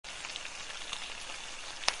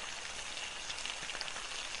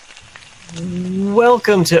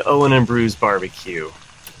Welcome to Owen and Beru's BBQ.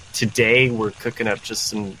 Today we're cooking up just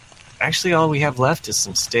some... Actually, all we have left is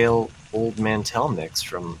some stale Old Mantell mix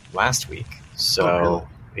from last week. So,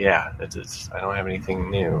 yeah, I don't have anything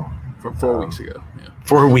new. From 4 weeks ago. Yeah.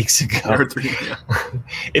 4 weeks ago. Yeah.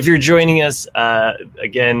 If you're joining us,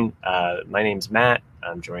 again, my name's Matt.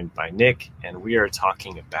 I'm joined by Nick, and we are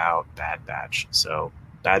talking about Bad Batch. So,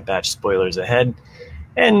 Bad Batch spoilers ahead.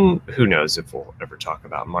 And who knows if we'll ever talk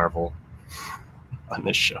about Marvel on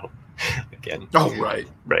this show again. Oh, right.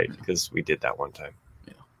 Right, because we did that one time.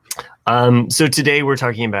 Yeah. So today we're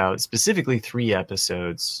talking about specifically 3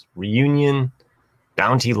 episodes: Reunion,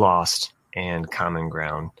 Bounty Lost, and Common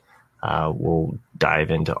Ground. We'll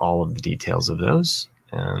dive into all of the details of those.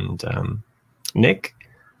 And Nick,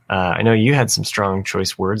 I know you had some strong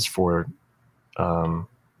choice words for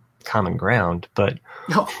Common Ground, but...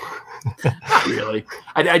 No, not really.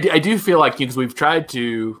 I do feel like, because we've tried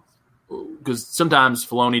to... Because sometimes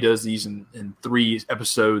Filoni does these in 3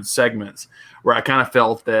 episode segments, where I kind of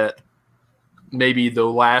felt that maybe the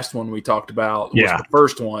last one we talked about was the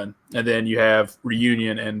first one, and then you have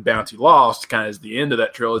Reunion and Bounty Lost kind of as the end of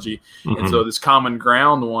that trilogy. Mm-hmm. And so this Common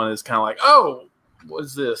Ground one is kind of like, oh, what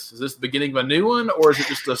is this? Is this the beginning of a new one, or is it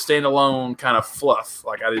just a standalone kind of fluff?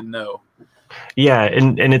 Like, I didn't know. Yeah,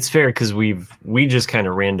 and it's fair because we just kind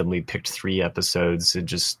of randomly picked 3 episodes. It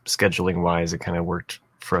just scheduling wise, it kind of worked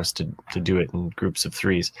for us to do it in groups of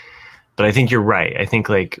 3s. But I think you're right. I think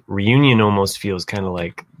like Reunion almost feels kind of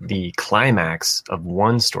like the climax of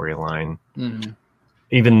one storyline,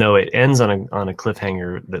 even though it ends on a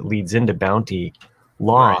cliffhanger that leads into Bounty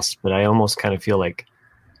Lost. Right. But I almost kind of feel like,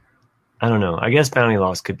 I don't know. I guess Bounty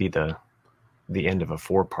Lost could be the end of a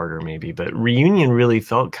 4-parter maybe, but Reunion really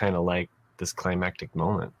felt kind of like this climactic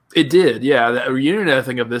moment. It did, yeah. The Reunion, I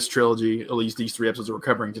think, of this trilogy, at least these 3 episodes that we're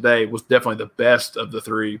covering today, was definitely the best of the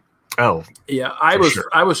 3. Oh, yeah. I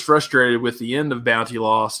was frustrated with the end of Bounty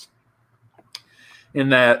Lost, in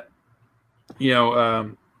that,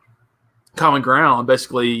 Common Ground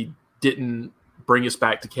basically didn't bring us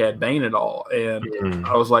back to Cad Bane at all, and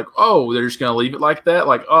I was like, oh, they're just gonna leave it like that.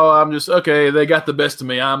 Like, oh, I'm just okay. They got the best of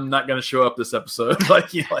me. I'm not gonna show up this episode.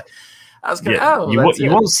 I was kind of,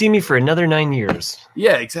 you won't see me for another 9 years.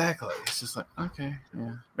 Yeah, exactly. It's just like, okay,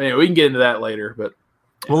 yeah. Anyway, we can get into that later, but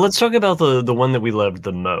well, let's talk about the one that we loved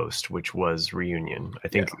the most, which was Reunion. I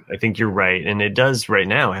think you're right, and it does right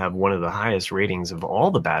now have one of the highest ratings of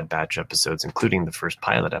all the Bad Batch episodes, including the first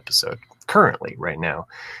pilot episode. Currently, right now,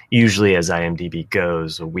 usually as IMDb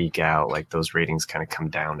goes a week out, like those ratings kind of come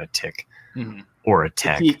down a tick or a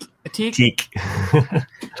tick. A tick.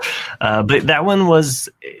 But that one was.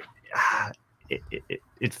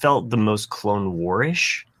 It felt the most Clone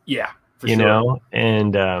War-ish. Yeah, for sure.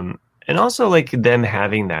 And also like them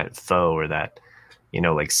having that foe, or that,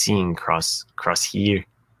 like seeing Roshir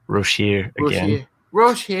again.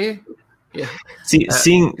 Roshir. Yeah.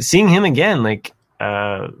 Seeing him again, like,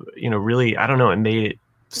 really, I don't know, it made it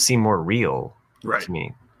seem more real to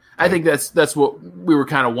me. I think that's what we were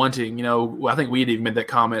kind of wanting. I think we had even made that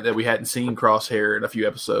comment that we hadn't seen Crosshair in a few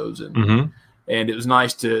episodes, and it was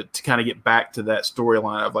nice to kind of get back to that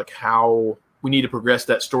storyline of like how we need to progress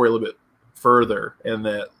that story a little bit further, and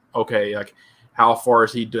that, okay, like how far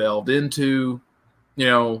has he delved into,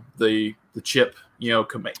 the chip,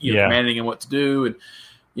 commanding him what to do, and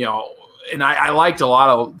and I liked a lot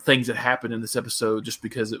of things that happened in this episode just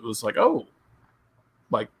because it was like, oh,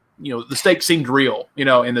 like, the stakes seemed real,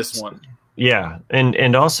 in this one. Yeah,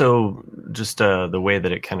 and also just the way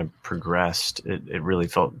that it kind of progressed, it really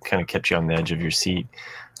felt kind of kept you on the edge of your seat.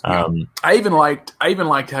 I even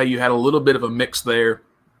liked how you had a little bit of a mix there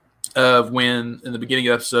of when in the beginning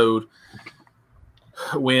of the episode,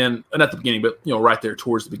 when not the beginning, but right there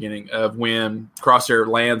towards the beginning of when Crosshair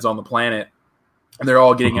lands on the planet and they're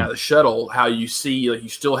all getting out of the shuttle, how you see like you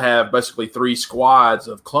still have basically 3 squads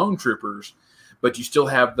of clone troopers, but you still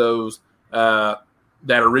have those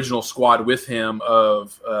that original squad with him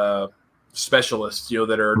of specialists,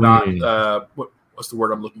 that are not what's the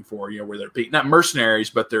word I'm looking for? Where they're not mercenaries,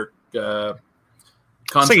 but they're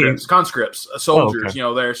conscripts, soldiers.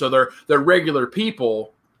 Oh, okay. So they're regular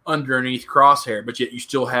people underneath Crosshair, but yet you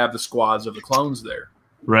still have the squads of the clones there.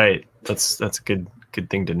 Right. That's a good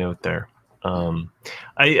thing to note there.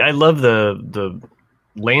 I love the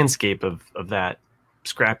landscape of that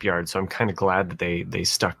scrapyard, so I'm kind of glad that they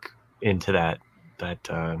stuck into that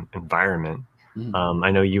environment.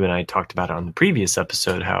 I know you and I talked about it on the previous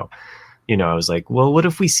episode, how I was like, well, what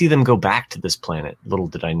if we see them go back to this planet? Little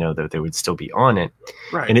did I know that they would still be on it.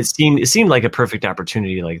 Right. And it seemed like a perfect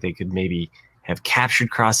opportunity. Like they could maybe have captured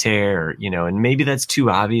Crosshair, or, and maybe that's too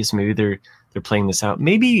obvious. Maybe they're playing this out.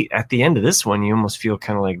 Maybe at the end of this one, you almost feel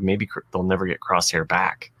kind of like maybe they'll never get Crosshair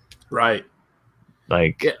back. Right.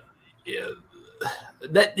 Like, yeah.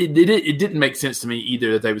 That it didn't make sense to me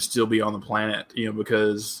either that they would still be on the planet,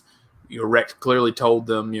 because Rex clearly told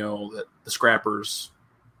them, that the scrappers,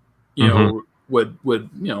 would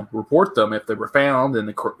report them if they were found, and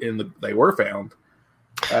they were found.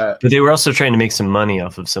 But they were also trying to make some money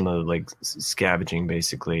off of some of like scavenging,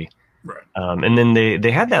 basically. Right. And then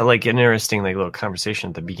they had that like interesting like little conversation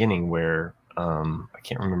at the beginning where I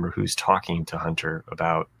can't remember who's talking to Hunter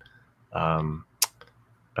about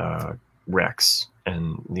Rex,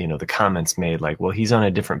 and the comments made like, well, he's on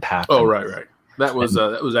a different path. Oh, right. That was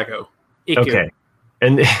Echo. Okay.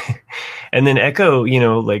 And then Echo,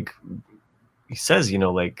 like he says,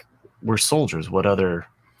 like, we're soldiers. What other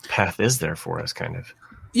path is there for us, kind of?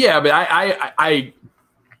 Yeah, but I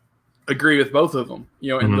agree with both of them.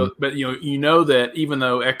 But that even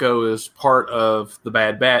though Echo is part of the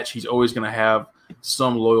Bad Batch, he's always going to have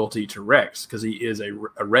some loyalty to Rex because he is a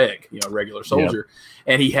regular soldier,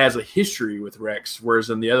 and he has a history with Rex, whereas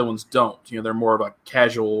then the other ones don't. They're more of a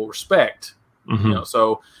casual respect.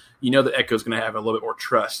 So that Echo's going to have a little bit more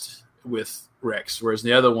trust with Rex, whereas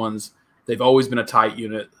the other ones, they've always been a tight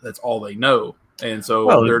unit. That's all they know. And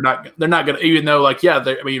so they're not going to, even though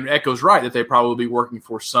Echo's right that they probably be working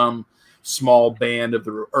for some small band of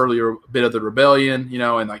the earlier bit of the rebellion,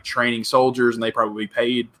 and like training soldiers, and they probably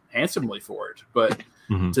paid handsomely for it. But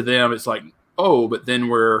to them, it's like, but then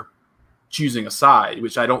we're choosing a side,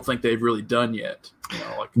 which I don't think they've really done yet.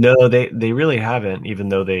 No, they really haven't, even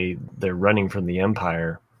though they're running from the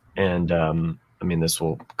Empire. And this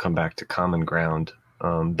will come back to common ground.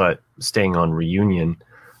 But staying on Reunion,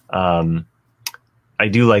 I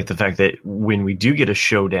do like the fact that when we do get a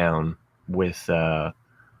showdown with,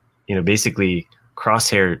 basically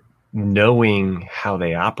Crosshair knowing how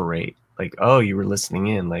they operate, like, oh, you were listening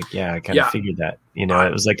in, like, yeah, I kind of figured that,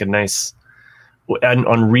 it was like a nice, on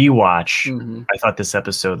rewatch, I thought this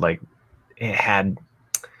episode, like, it had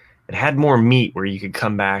more meat where you could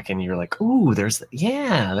come back and you're like, ooh,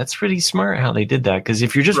 that's pretty smart how they did that. Because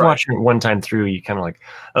if you're just watching it one time through, you kind of like,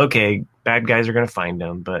 okay, bad guys are going to find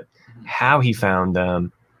them, but how he found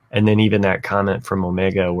them, and then even that comment from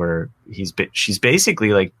Omega where she's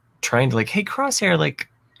basically like trying to like, hey, Crosshair, like,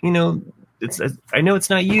 I know it's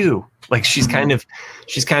not you. Like she's kind of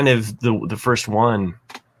the first one,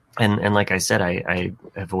 and like I said, I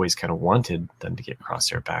have always kind of wanted them to get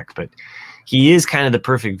Crosshair back, but he is kind of the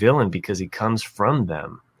perfect villain because he comes from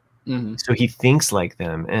them, so he thinks like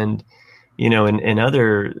them. And in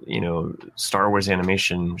other Star Wars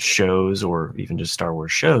animation shows or even just Star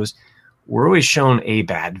Wars shows, we're always shown a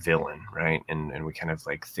bad villain, right? And we kind of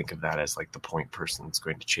like think of that as like the point person that's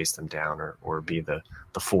going to chase them down or be the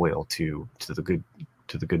foil to the good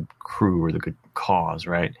crew or the good cause,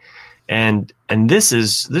 right? And this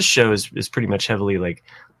show is pretty much heavily like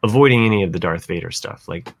avoiding any of the Darth Vader stuff.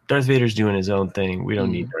 Like Darth Vader's doing his own thing. We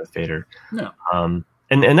don't need Darth Vader. No.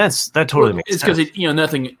 And that totally makes sense. It's because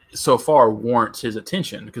nothing so far warrants his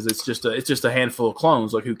attention because it's just a handful of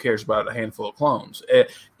clones. Like who cares about a handful of clones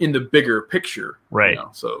in the bigger picture, right?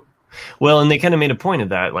 So, well, and they kind of made a point of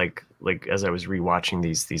that. Like as I was rewatching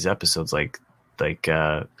these episodes, like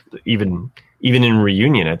even in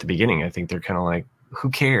Reunion at the beginning, I think they're kind of like, who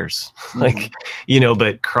cares? Like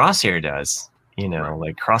but Crosshair does.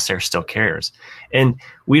 Like Crosshair still cares, and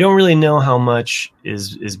we don't really know how much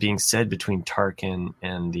is being said between Tarkin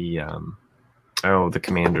and the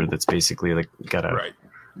commander that's basically like got a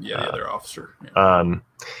the other officer,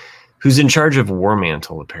 who's in charge of War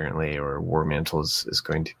Mantle apparently, or War Mantle is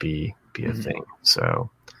going to be a thing. So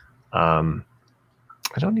I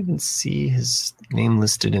don't even see his name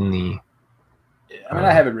listed in the.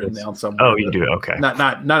 I have it written down somewhere. Oh, you do? Okay. Not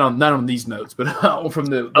on these notes, but from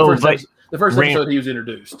the first episode he was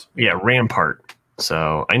introduced. Yeah, Rampart.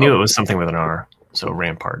 So I knew it was something with an R. So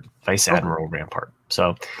Rampart, Vice Admiral Rampart.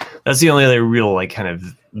 So that's the only other real like kind of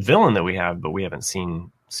villain that we have, but we haven't seen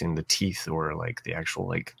the teeth or like the actual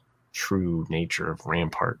like true nature of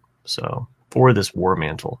Rampart. So for this War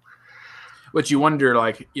Mantle. But you wonder,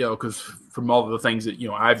 like, because from all of the things that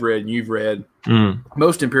I've read and you've read,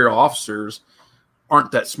 most Imperial officers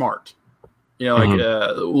aren't that smart.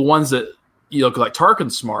 The ones that like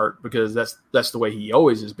Tarkin's smart because that's the way he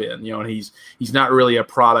always has been. And he's not really a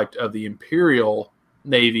product of the Imperial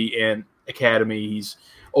Navy and Academy. He's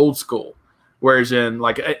old school. Whereas in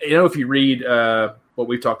like if you read what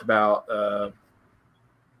we've talked about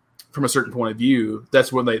from a certain point of view,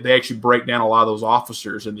 that's when they actually break down a lot of those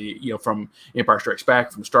officers and the from Empire Strikes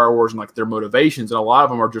Back, from Star Wars, and like their motivations, and a lot of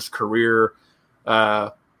them are just career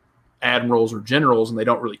admirals or generals, and they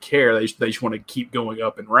don't really care. They just want to keep going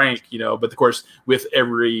up in rank, But of course, with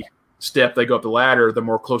every step they go up the ladder, the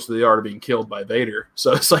more closer they are to being killed by Vader.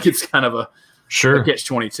 So it's like it's kind of a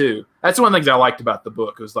catch-22. That's one of the things I liked about the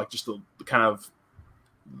book. It was like just the kind of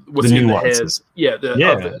what's the in nuances.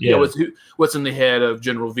 the head. What's in the head of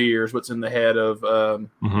General Veers, what's in the head of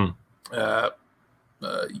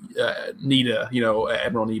Nita,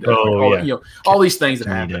 Admiral Nita, all these things that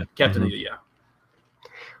happen. Captain Nita,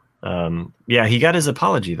 he got his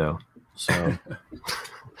apology though. So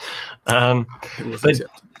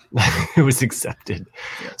it was accepted.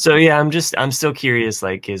 Yeah. So I'm still curious,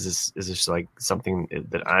 like, is this like something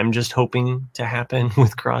that I'm just hoping to happen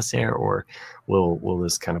with Crosshair, or will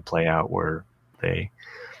this kind of play out where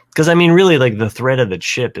because I mean, really, like, the threat of the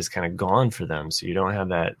chip is kind of gone for them. So you don't have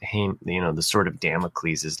that, the sort of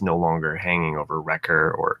Damocles is no longer hanging over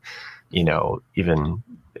Wrecker or, even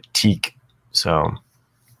Teak. So,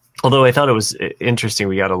 although I thought it was interesting,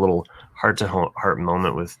 we got a little heart-to-heart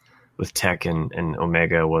moment with Tech and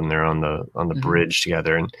Omega when they're on the bridge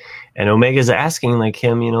together, and Omega's asking like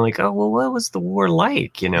him, like, oh, well, what was the war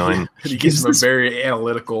like, and he gives him a very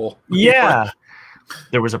analytical. Yeah.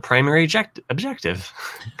 There was a primary objective.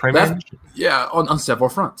 On several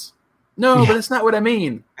fronts. No, but that's not what I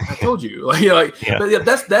mean. I told you. But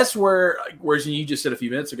that's where, whereas you just said a few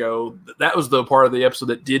minutes ago, that was the part of the episode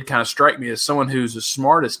that did kind of strike me as someone who's as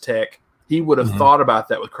smart as Tech. He would have thought about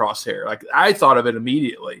that with Crosshair. Like, I thought of it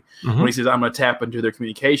immediately when he says, I'm going to tap into their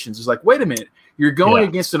communications. It's like, wait a minute, you're going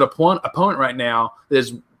against an opponent right now that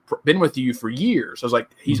has been with you for years. I was like,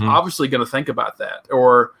 he's obviously going to think about that.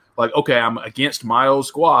 Or like, okay, I'm against my old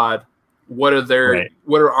squad. What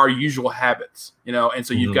are our usual habits? And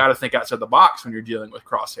so you've got to think outside the box when you're dealing with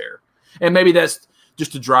Crosshair. And maybe that's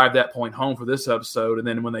just to drive that point home for this episode. And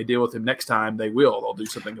then when they deal with him next time, they'll do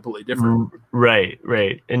something completely different. Right.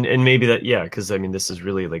 And maybe that, because I mean, this is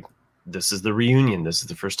really like, this is the reunion. This is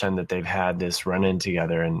the first time that they've had this run in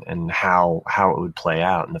together, and how it would play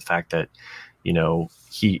out. And the fact that,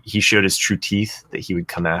 he showed his true teeth, that he would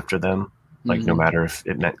come after them. Like, no matter if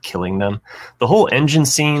it meant killing them. The whole engine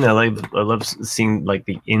scene, I love seeing like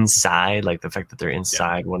the inside, like the fact that they're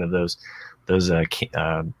inside one of those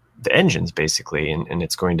the engines basically, and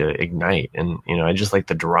it's going to ignite. And I just like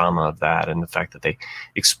the drama of that, and the fact that they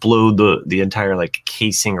explode the entire like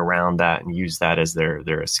casing around that and use that as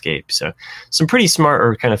their escape. So some pretty smart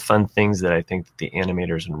or kind of fun things that I think that the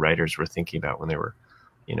animators and writers were thinking about when they were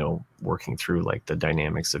working through like the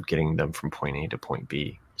dynamics of getting them from point A to point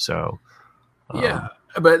B. So.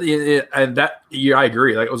 But I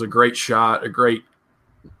agree. Like, it was a great shot, a great,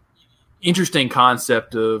 interesting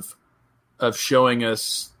concept of showing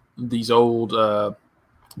us these old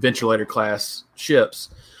ventilator class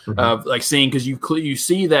ships, of like seeing, because you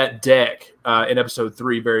see that deck in episode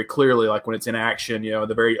 3 very clearly, like when it's in action.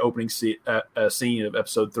 The very opening scene of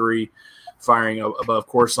episode 3, firing above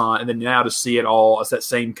Coruscant, and then now to see it all as that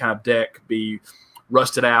same kind of deck be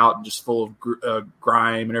rusted out and just full of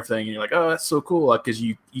grime and everything, and you're like, oh, that's so cool, like, because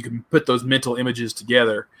you can put those mental images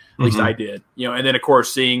together. At least I did, and then of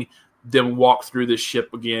course seeing them walk through this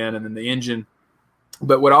ship again, and then the engine.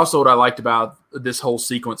 But what I liked about this whole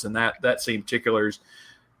sequence and that scene in particular is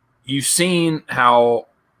you've seen how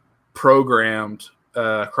programmed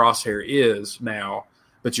Crosshair is now,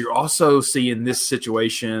 but you're also seeing this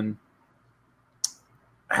situation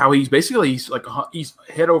how he's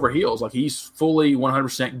head over heels. Like, he's fully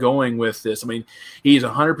 100% going with this. I mean, he's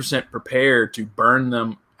 100% prepared to burn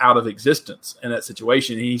them out of existence in that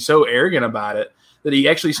situation. And he's so arrogant about it that he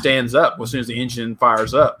actually stands up as soon as the engine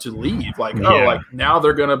fires up to leave. Like, like, now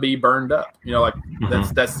they're going to be burned up. Like,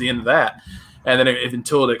 that's the end of that. And then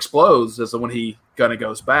until it explodes is when he kind of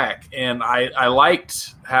goes back. And I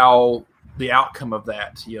liked how the outcome of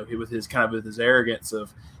that, with his arrogance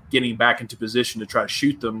of getting back into position to try to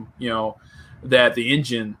shoot them, that the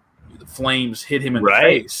engine flames hit him in the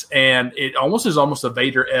face. And it is almost a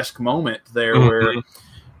Vader-esque moment there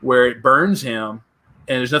where it burns him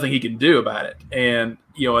and there's nothing he can do about it. And,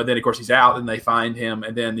 and then of course he's out and they find him.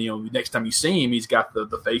 And then, next time you see him, he's got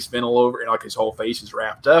the face fin all over and like his whole face is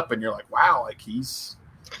wrapped up and you're like, wow, like he's.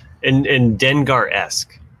 And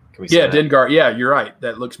Dengar-esque. Dengar. Yeah, you're right.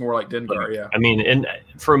 That looks more like Dengar. Yeah. I mean, and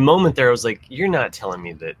for a moment there, I was like, "You're not telling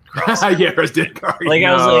me that." It's Dengar. Like,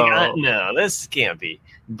 no. I was like, "No, this can't be."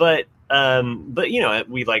 But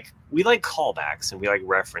we like callbacks and we like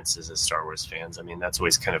references as Star Wars fans. I mean, that's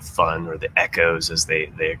always kind of fun, or the echoes as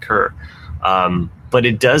they occur. But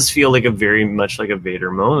it does feel like very much like a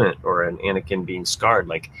Vader moment or an Anakin being scarred.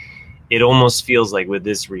 Like, it almost feels like with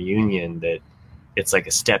this reunion that it's like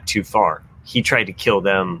a step too far. He tried to kill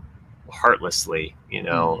them heartlessly,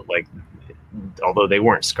 like, although they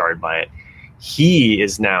weren't scarred by it, he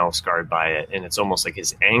is now scarred by it. And it's almost like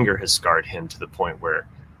his anger has scarred him to the point where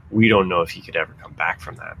we don't know if he could ever come back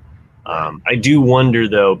from that. I do wonder,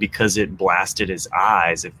 though, because it blasted his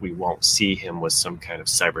eyes, if we won't see him with some kind of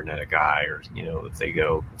cybernetic eye, or if they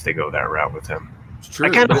go that route with him. It's true. I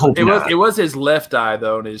kind of hope it was his left eye,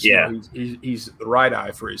 though, and he's the right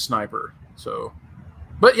eye for his sniper. So,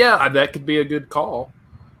 but yeah, that could be a good call.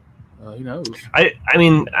 Who knows? I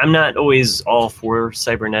mean, I'm not always all for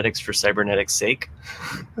cybernetics for cybernetics' sake.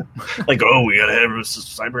 Like, we gotta have a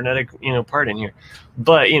cybernetic, part in here.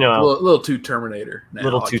 But a little too Terminator.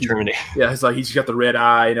 Now. Terminator. Yeah, it's like he's got the red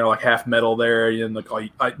eye, like half metal there. And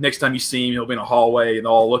next time you see him, he'll be in a hallway, and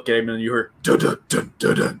all look at him, and you hear dun dun dun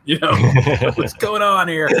dun dun. What's going on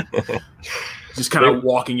here? Just kind of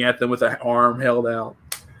walking at them with an arm held out.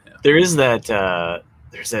 Yeah. There is that.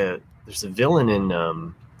 There's a villain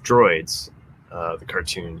in Droids, the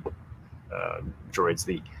cartoon Droids,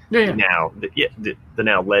 the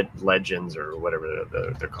now Legends, or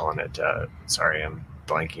whatever they're calling it. Sorry, I'm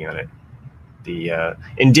blanking on it.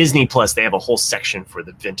 In Disney Plus, they have a whole section for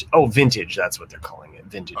the vintage. That's what they're calling it,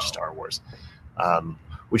 vintage Star Wars.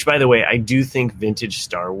 Which, by the way, I do think vintage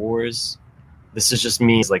Star Wars. This is just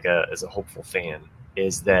me as a hopeful fan.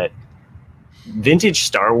 Is that vintage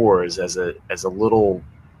Star Wars as a little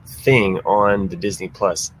thing on the Disney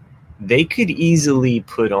Plus, they could easily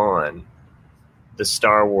put on the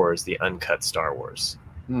Star Wars, the uncut Star Wars,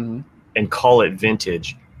 and call it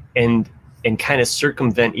vintage, and kind of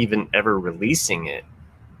circumvent even ever releasing it,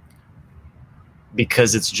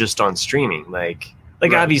 because it's just on streaming. Like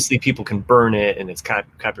right. Obviously people can burn it, and it's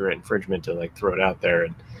copyright infringement to throw it out there,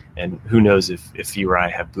 and who knows if you or I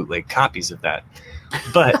have bootleg copies of that.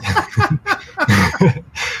 But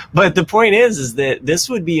but the point is that this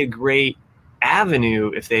would be a great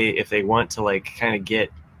avenue if they want to kind of get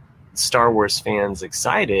Star Wars fans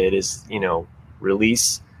excited, is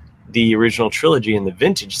release the original trilogy in the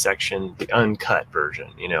vintage section, the uncut version,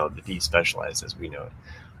 the despecialized as we know it.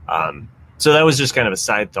 So that was just kind of a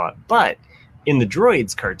side thought. But in the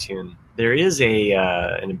Droids cartoon, there is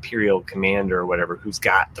an Imperial commander or whatever who's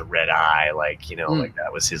got the red eye, like that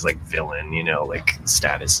was his villain,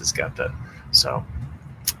 status has got the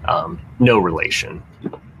no relation,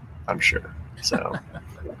 I'm sure. So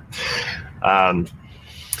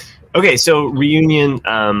okay, so reunion,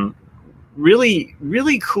 really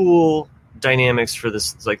really cool dynamics for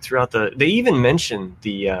this, throughout they even mentioned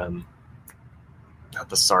the not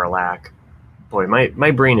the Sarlacc. Boy,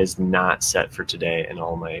 my brain is not set for today and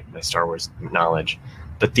all my Star Wars knowledge.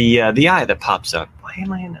 But the eye that pops up. Why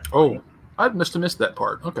am I in that? Oh, I must have missed that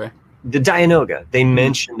part. Okay. The Dianoga. They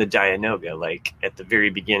mentioned the Dianoga. At the very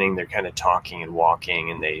beginning, they're kind of talking and walking,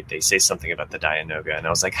 and they say something about the Dianoga. And I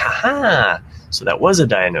was like, ha! So that was a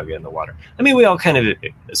Dianoga in the water. I mean, we all kind of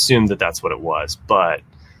assumed that that's what it was. But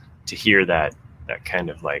to hear that kind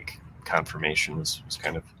of confirmation was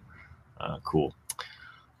kind of cool.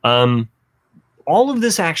 All of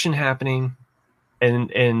this action happening,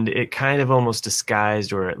 and it kind of almost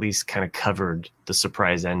disguised, or at least kind of covered, the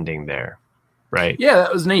surprise ending there, right? Yeah,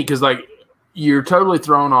 that was neat, because you're totally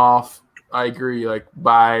thrown off. I agree.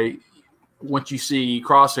 By once you see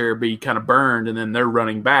Crosshair be kind of burned, and then they're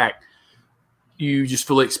running back, you just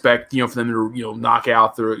fully expect for them to knock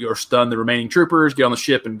out or stun the remaining troopers, get on the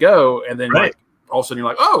ship, and go. And then right. All of a sudden you're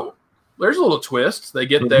like, oh, there's a little twist. They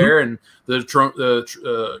get there, and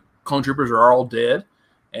the clone troopers are all dead,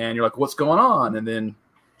 and you're like, what's going on? And then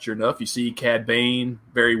sure enough, you see Cad Bane,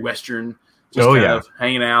 very Western, just kind of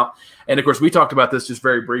hanging out. And of course, we talked about this just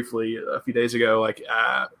very briefly a few days ago.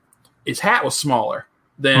 His hat was smaller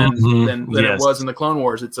than it was in the Clone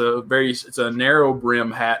Wars. It's a narrow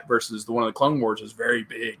brim hat versus the one in the Clone Wars is very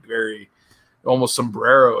big, very almost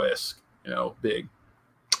sombrero-esque, big.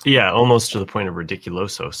 Yeah, almost to the point of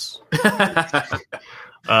ridiculosos.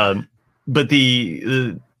 But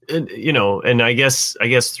and I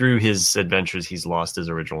guess through his adventures, he's lost his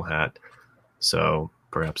original hat. So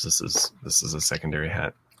perhaps this is a secondary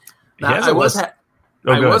hat. I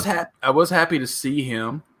was happy to see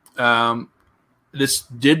him. This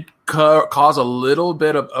did cause a little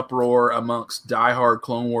bit of uproar amongst diehard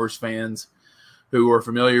Clone Wars fans who are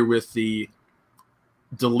familiar with the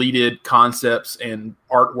deleted concepts and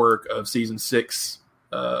artwork of season 6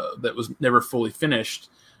 that was never fully finished.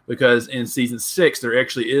 Because in season 6, there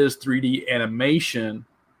actually is 3D animation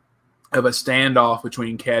of a standoff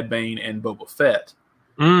between Cad Bane and Boba Fett.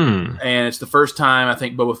 And it's the first time I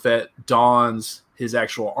think Boba Fett dons his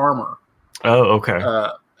actual armor. Oh, okay.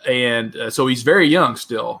 and so he's very young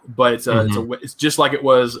still, but it's just like it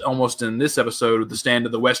was almost in this episode with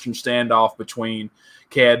the Western standoff between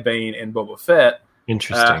Cad Bane and Boba Fett.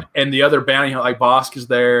 Interesting. And the other bounty hunter, like Bosk, is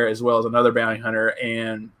there as well as another bounty hunter,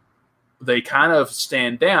 and they kind of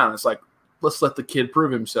stand down. It's like, let's let the kid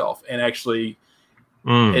prove himself. And actually,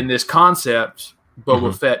 in this concept,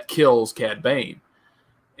 Boba Fett kills Cad Bane.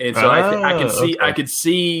 And so I could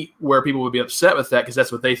see where people would be upset with that because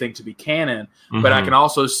that's what they think to be canon. But I can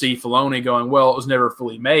also see Filoni going, well, it was never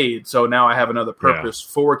fully made, so now I have another purpose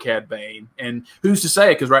for Cad Bane. And who's to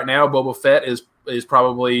say? Because right now Boba Fett is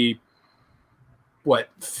probably,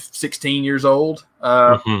 16 years old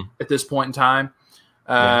at this point in time.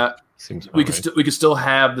 We could still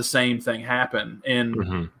have the same thing happen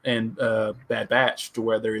in Bad Batch, to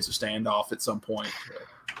where there is a standoff at some point.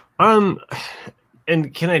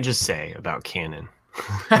 And can I just say about canon?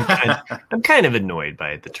 I'm kind of annoyed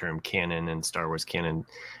by the term canon and Star Wars canon,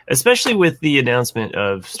 especially with the announcement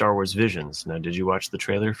of Star Wars Visions. Now, did you watch the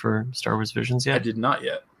trailer for Star Wars Visions yet? I did not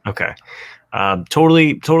yet. Okay.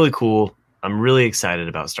 Totally cool. I'm really excited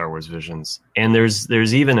about Star Wars Visions. And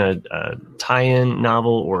there's even a tie-in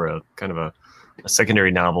novel or a kind of a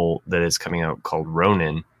secondary novel that is coming out called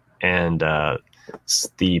Ronin. And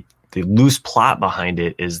the loose plot behind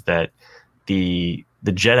it is that the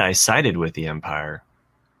Jedi sided with the Empire,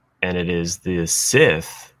 and it is the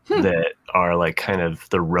Sith that are like kind of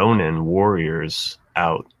the Ronin warriors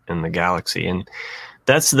out in the galaxy. And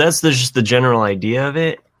that's just the general idea of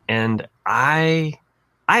it. And I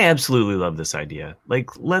absolutely love this idea. Like,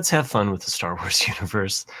 let's have fun with the Star Wars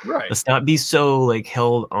universe. Right. Let's not be so like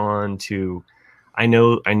held on to. I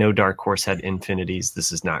know Dark Horse had Infinities.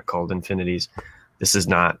 This is not called Infinities. This is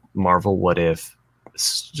not Marvel What If.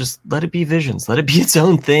 Just let it be Visions. Let it be its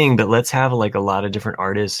own thing. But let's have like a lot of different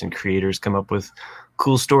artists and creators come up with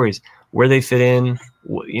cool stories. Where they fit in,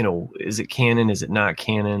 is it canon? Is it not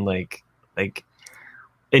canon? Like,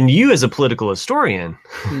 and you as a political historian,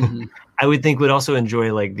 I would think would also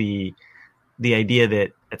enjoy like the idea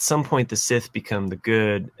that at some point the Sith become the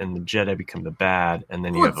good and the Jedi become the bad, and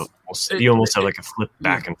then you almost have like a flip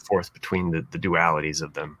back and forth between the dualities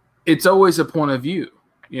of them. It's always a point of view,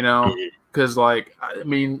 because I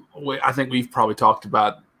think we've probably talked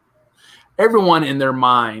about everyone in their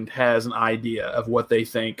mind has an idea of what they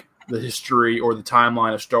think the history or the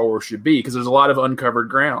timeline of Star Wars should be, because there's a lot of uncovered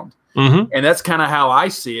ground. And that's kind of how I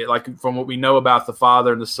see it. Like, from what we know about the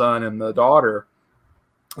father and the son and the daughter,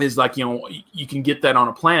 is like, you can get that on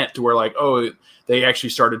a planet to where like, oh, they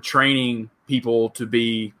actually started training people to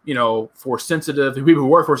be, force sensitive. The people who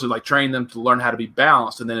were force sensitive, like, train them to learn how to be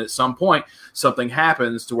balanced. And then at some point, something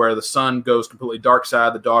happens to where the son goes completely dark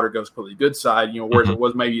side, the daughter goes completely good side, whereas it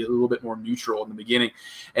was maybe a little bit more neutral in the beginning.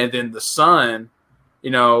 And then the son,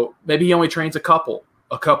 maybe he only trains a couple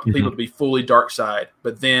people to be fully dark side,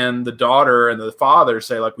 but then the daughter and the father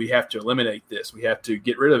say like, we have to eliminate this, we have to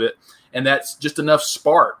get rid of it, and that's just enough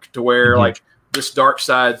spark to where like this dark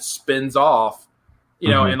side spins off,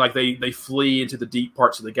 and like they flee into the deep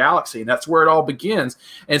parts of the galaxy, and that's where it all begins.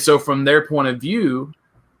 And so from their point of view,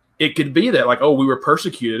 it could be that like, oh, we were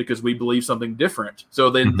persecuted because we believe something different. So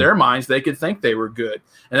then in their minds, they could think they were good,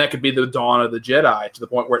 and that could be the dawn of the Jedi, to the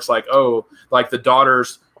point where it's like, oh, like the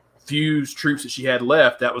daughter's few troops that she had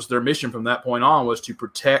left, that was their mission from that point on, was to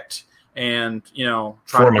protect and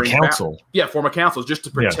try form to bring a council. Form a council, just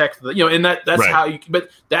to protect the and that's right. How you. But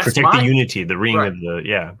that's protect the unity, the ring of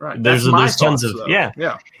the Right. There's tons of yeah.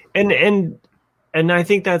 And I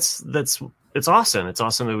think that's it's awesome. It's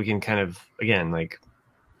awesome that we can kind of again like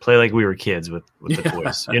play like we were kids with the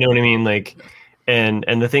toys. You know what I mean? Like, and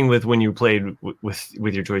the thing with when you played with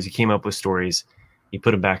your toys, you came up with stories. You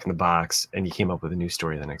put them back in the box, and you came up with a new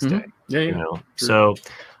story the next day. True. So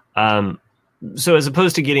as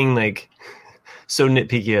opposed to getting like so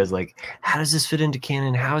nitpicky as like, how does this fit into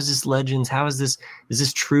canon? How is this Legends? How is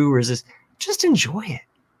this true, or is this just enjoy it?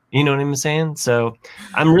 You know what I'm saying? So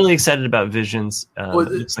I'm really excited about Visions. It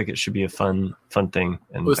looks like it should be a fun thing,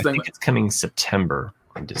 and I think it's coming September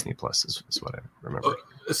on Disney Plus is what I remember.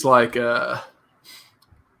 It's like I'm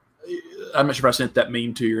not sure if I sent that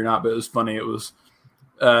meme to you or not, but it was funny. It was.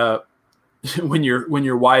 When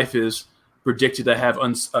your wife is predicted to have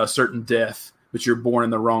a certain death, but you're born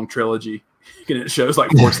in the wrong trilogy, and it shows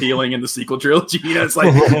like force healing in the sequel trilogy. It's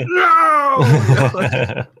like no.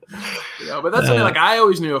 But that's something like I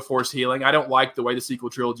always knew of force healing. I don't like the way the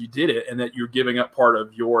sequel trilogy did it, and that you're giving up part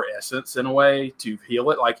of your essence in a way to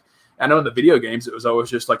heal it. Like I know in the video games, it was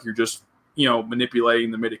always just like you're just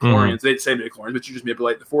manipulating the midichlorians. They'd say midichlorians, but you just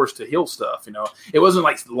manipulate the force to heal stuff. It wasn't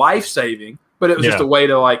like life saving. But it was just a way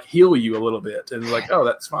to like heal you a little bit, and like, oh,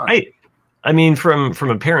 that's fine. I mean, from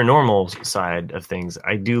a paranormal side of things,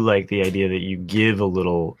 I do like the idea that you give a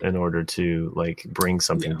little in order to like bring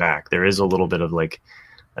something back. There is a little bit of like,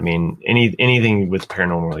 I mean, anything with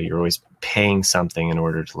paranormal, you're always paying something in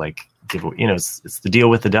order to like give. It's the deal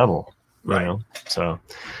with the devil, you know. So,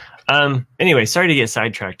 anyway, sorry to get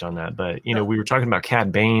sidetracked on that, but we were talking about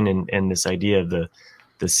Cad Bane and this idea of the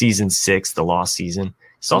season 6, the lost season.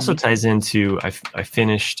 This also ties into I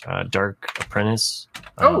finished Dark Apprentice.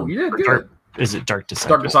 Oh, you did good. Is it Dark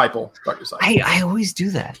Disciple? Dark Disciple. I always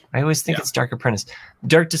do that. I always think it's Dark Apprentice.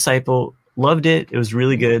 Dark Disciple, loved it. It was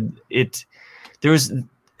really good. There was,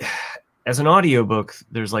 as an audiobook,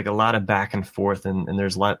 there's like a lot of back and forth, and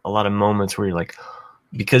there's a lot of moments where you're like,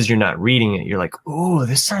 because you're not reading it, you're like, oh,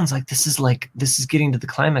 this sounds like this is getting to the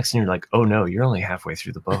climax, and you're like, oh no, you're only halfway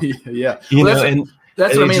through the book. Yeah,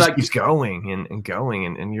 that's what I mean. It like keeps going and going,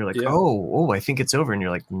 and you're like, oh, I think it's over, and you're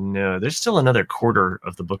like, no, there's still another quarter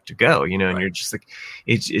of the book to go, and you're just like,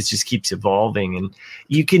 it just keeps evolving, and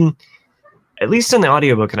you can, at least in the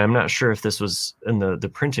audiobook, and I'm not sure if this was in the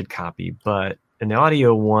printed copy, but in the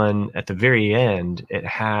audio one at the very end, it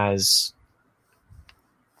has,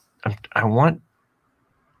 I want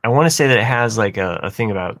to say that it has like a thing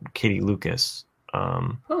about Katie Lucas,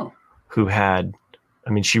 who had. I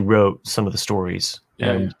mean, she wrote some of the stories,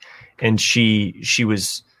 and she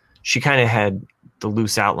kind of had the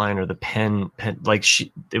loose outline or the pen, like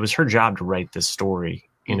it was her job to write this story,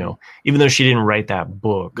 even though she didn't write that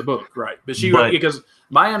book. The book, right? But because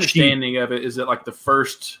my understanding of it is that like the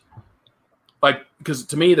first, like, because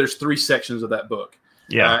to me there's 3 sections of that book,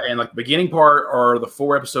 and like the beginning part are the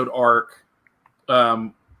 4-episode arc,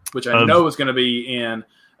 which I know is going to be in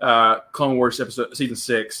Clone Wars season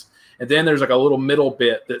 6. And then there's like a little middle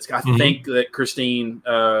bit that's I think that Christine,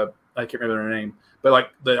 I can't remember her name, but like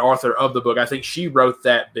the author of the book, I think she wrote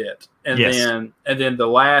that bit. And then the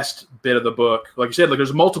last bit of the book, like you said, like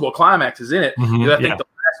there's multiple climaxes in it. I think the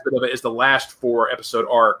last bit of it is the last 4-episode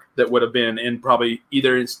arc that would have been in probably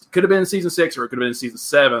could have been in season 6 or it could have been in season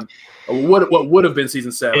 7. Or what would have been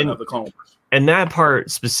season 7 of the Clone Wars. And that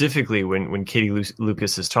part specifically, when Katie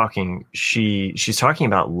Lucas is talking, she's talking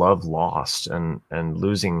about love lost and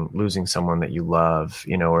losing someone that you love,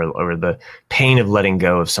 or the pain of letting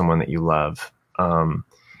go of someone that you love.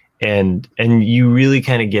 And you really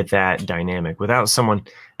kind of get that dynamic without someone.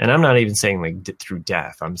 And I'm not even saying like through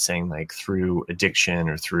death. I'm saying like through addiction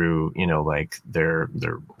or through like their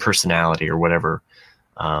personality or whatever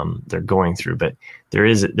they're going through. But there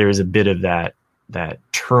is a bit of that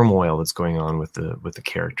turmoil that's going on with the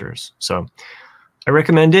characters. So I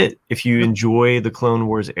recommend it if you enjoy the Clone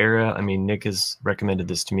Wars era. I mean, Nick has recommended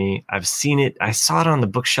this to me. I've seen it. I saw it on the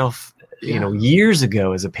bookshelf, years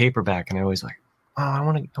ago as a paperback, and I was like, oh, I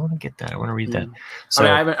want to get that. I want to read that. So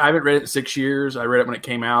I haven't read it in 6 years. I read it when it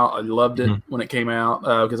came out. I loved it when it came out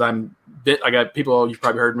because I got people. You've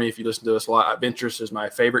probably heard me if you listen to us a lot. Ventress is my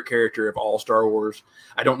favorite character of all Star Wars.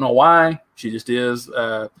 I don't know why. She just is.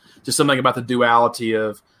 Just something about the duality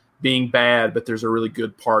of being bad, but there's a really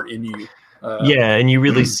good part in you. And you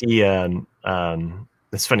really see.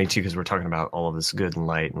 It's funny too because we're talking about all of this good and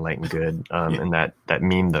light and good, and that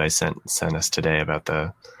meme that I sent us today about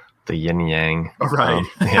the yin yang. Right.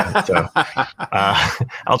 So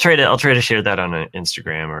I'll try to share that on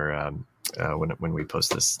Instagram or when we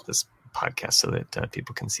post this podcast so that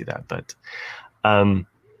people can see that. But I mean,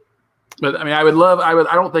 I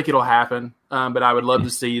don't think it'll happen. But I would love to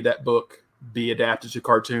see that book be adapted to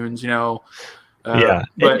cartoons, but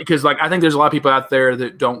because like I think there's a lot of people out there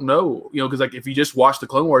that don't know, because like if you just watch the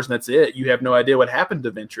Clone Wars and that's it, you have no idea what happened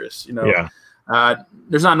to Ventress.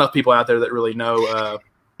 There's not enough people out there that really know.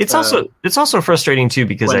 It's also frustrating too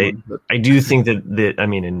because I do think that I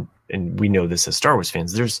mean, and we know this as Star Wars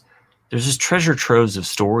fans. There's just treasure troves of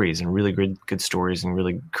stories and really good stories and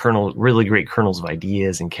really great kernels of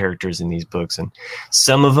ideas and characters in these books. And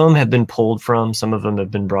some of them have been pulled from, some of them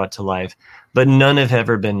have been brought to life, but none have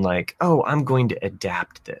ever been like, oh, I'm going to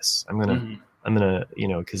adapt this. I'm going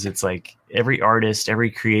to, cause it's like every artist,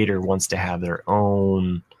 every creator wants to have their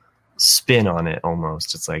own spin on it.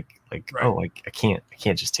 Almost. It's like, right. Oh, like I can't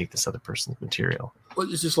just take this other person's material.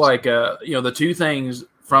 Well, it's just like, the two things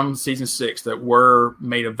from season 6 that were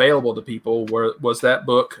made available to people was that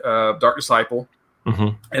book, Dark Disciple,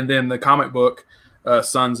 and then the comic book,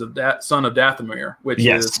 Son of Dathomir, which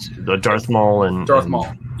is the Darth Maul and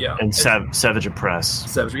Savage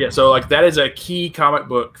Opress. So like that is a key comic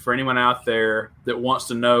book for anyone out there that wants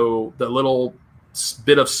to know the little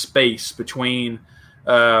bit of space between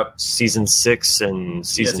season 6 and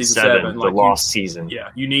season 7, the lost season.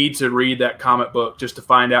 Yeah, you need to read that comic book just to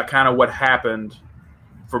find out kind of what happened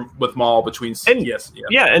with Maul between. And, yes,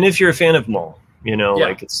 yeah, and if you're a fan of Maul,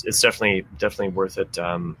 like it's definitely worth it.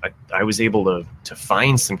 I was able to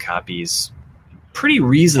find some copies pretty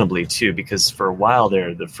reasonably too, because for a while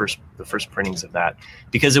there, the first printings of that,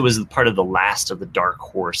 because it was part of the last of the Dark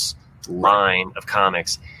Horse line of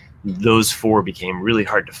comics, those 4 became really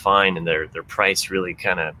hard to find, and their price really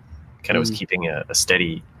kind of was keeping a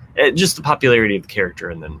steady, just the popularity of the character,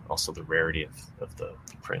 and then also the rarity of the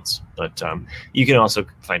prints. But you can also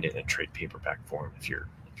find it in a trade paperback form if you're.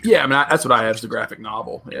 Yeah, I mean, that's what I have is the graphic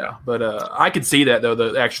novel. Yeah, but I could see that though,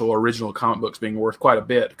 the actual original comic books being worth quite a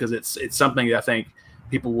bit, because it's something that I think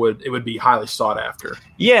it would be highly sought after.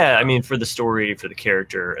 Yeah, I mean, for the story, for the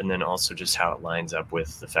character, and then also just how it lines up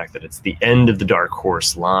with the fact that it's the end of the Dark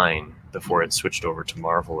Horse line before it switched over to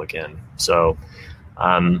Marvel again. So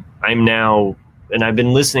I'm now, and I've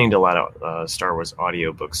been listening to a lot of Star Wars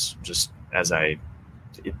audiobooks just as it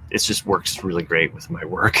just works really great with my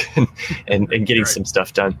work and getting some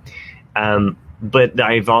stuff done. But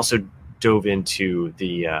I've also dove into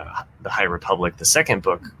the High Republic, the second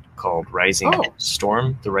book called Rising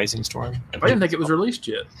Storm. The Rising Storm. I didn't think it was released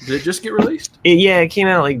yet. Did it just get released? It came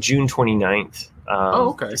out like June 29th.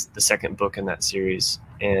 Okay. The second book in that series,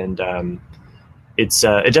 and it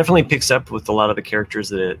definitely picks up with a lot of the characters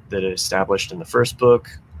that it established in the first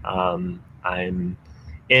book.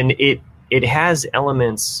 It has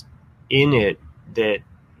elements in it that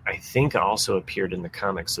I think also appeared in the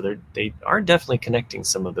comics, so they are definitely connecting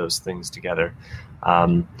some of those things together.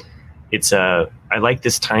 I like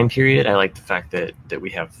this time period. I like the fact that we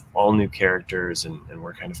have all new characters and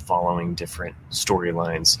we're kind of following different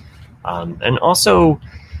storylines, and also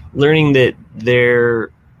learning that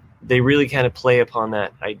they really kind of play upon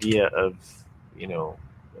that idea of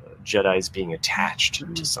Jedis being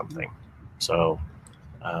attached to something. So.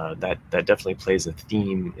 That definitely plays a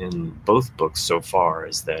theme in both books so far,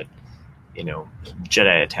 is that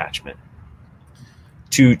Jedi attachment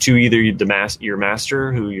to either your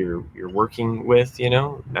master who you're working with,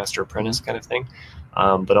 master apprentice kind of thing,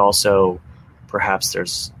 but also perhaps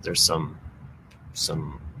there's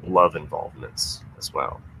some love involvements as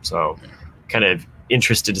well. So kind of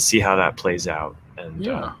interested to see how that plays out. And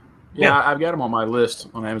yeah, I've got them on my list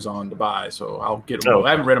on Amazon to buy, so I'll get them both.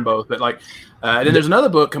 I haven't read them both, but and then there's another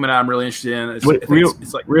book coming out I'm really interested in. It's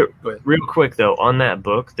real quick though, on that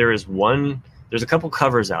book, there's a couple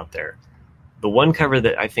covers out there. The one cover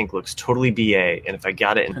that I think looks totally BA, and if I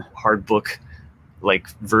got it in hard book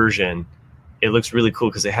version, it looks really cool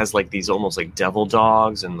because it has these almost like devil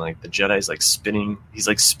dogs, and the Jedi's spinning. He's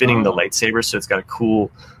spinning the lightsaber, so it's got a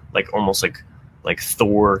cool almost like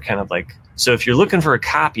Thor kind of . So if you're looking for a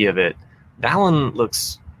copy of it, that one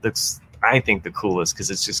looks I think the coolest,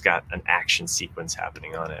 because it's just got an action sequence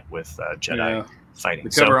happening on it with Jedi fighting.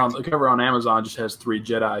 The cover on Amazon just has 3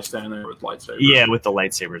 Jedi standing there with lightsabers. Yeah, with the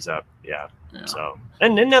lightsabers up. Yeah. So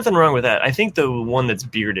and nothing wrong with that. I think the one that's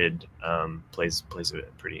bearded plays a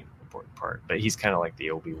pretty important part, but he's kind of like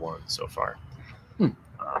the Obi-Wan so far.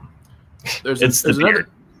 It's the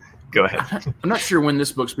beard. Go ahead. I'm not sure when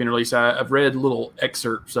this book's being released. I've read little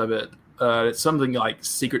excerpts of it. It's something like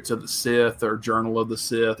Secrets of the Sith or Journal of the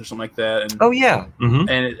Sith or something like that. And, Mm-hmm.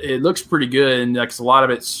 And it looks pretty good. And a lot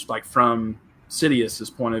of it's from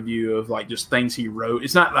Sidious's point of view of just things he wrote.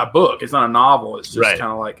 It's not a book. It's not a novel. It's just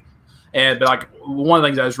kind of but one of the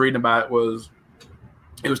things I was reading about it was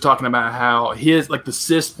talking about how his the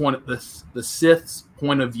Sith's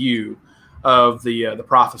point of view of the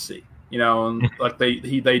prophecy. And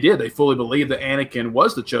they fully believed that Anakin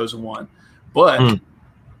was the chosen one, but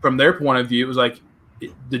from their point of view, it was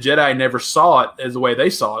the Jedi never saw it as the way they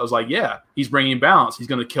saw it. It was he's bringing balance. He's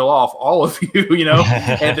going to kill off all of you,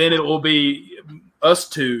 and then it will be us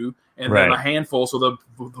two and then a handful. So the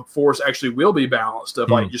Force actually will be balanced of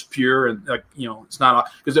just pure and it's not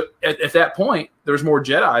because at that point there's more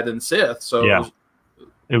Jedi than Sith. So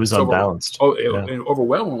it was unbalanced.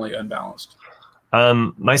 Overwhelmingly unbalanced.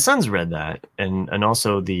 My son's read that, and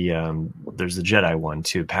also there's the Jedi one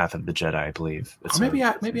too, Path of the Jedi, I believe. Maybe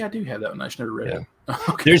I do have that one. I just never read it.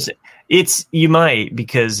 Okay. You might,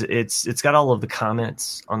 because it's got all of the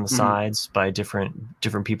comments on the sides by different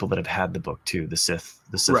people that have had the book too, the Sith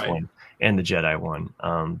one and the Jedi one.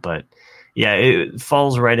 But yeah, it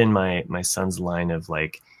falls right in my son's line of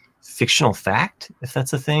fictional fact, if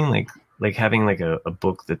that's a thing, like having a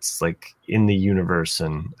book that's in the universe,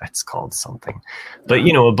 and it's called something, but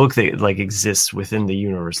a book that exists within the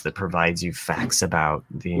universe that provides you facts about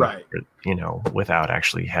the without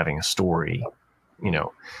actually having a story,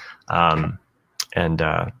 and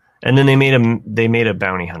And then they made a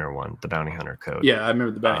bounty hunter one, the bounty hunter code. Yeah, I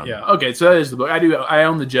remember the bounty. Yeah, okay, so that is the book. I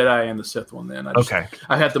own the Jedi and the Sith one. Then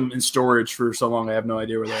I had them in storage for so long. I have no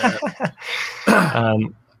idea where they're at.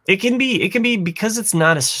 It can be because it's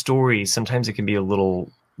not a story. Sometimes it can be a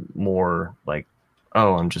little more like,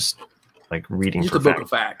 oh, I'm just like reading just for a book of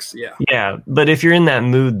facts. Yeah, yeah. But if you're in that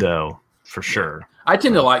mood, though, for sure, I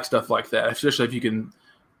tend to like stuff like that, especially if you can,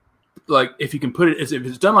 put it if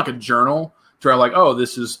it's done like a journal. To where like, oh,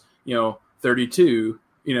 this is 32,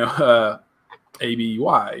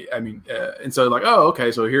 ABY. I mean, and so like, oh,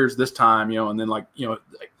 okay, so here's this time, and then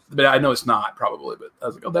but I know it's not probably, but I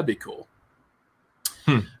was like, oh, that'd be cool.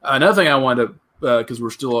 Another thing I wanted to, because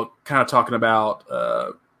we're still kind of talking about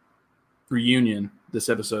reunion this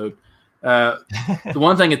episode. The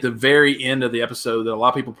one thing at the very end of the episode that a lot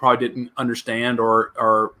of people probably didn't understand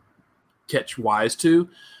or catch wise to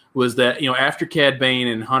was that, after Cad Bane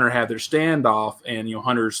and Hunter have their standoff and,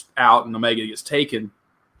 Hunter's out and Omega gets taken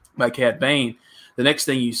by Cad Bane, the next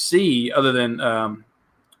thing you see, other than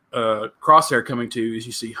Crosshair coming to, is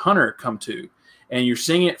you see Hunter come to. And you're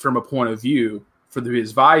seeing it from a point of view through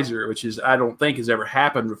his visor, which is I don't think has ever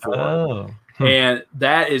happened before. Oh. And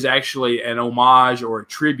that is actually an homage or a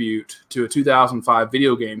tribute to a 2005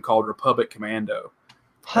 video game called Republic Commando.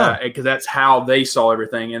 Because that's how they saw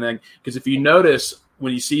everything. And then, because if you notice,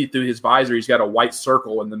 when you see through his visor, he's got a white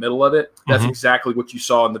circle in the middle of it. That's exactly what you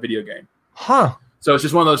saw in the video game. So it's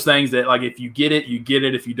just one of those things that, like, if you get it, you get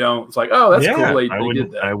it. If you don't, it's like, oh, that's cool. They did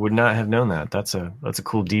that. I would not have known that. That's a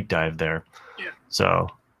cool deep dive there. Yeah. So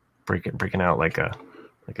breaking out like a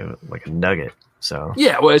nugget. So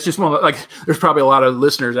yeah, well, it's just one of, like, there's probably a lot of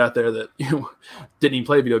listeners out there that didn't even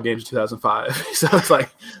play video games in 2005. So it's like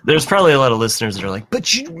there's probably a lot of listeners that are like,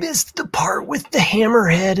 but you missed the part with the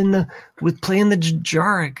hammerhead and with playing the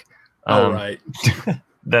Jarek. Right.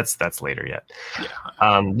 That's later yet.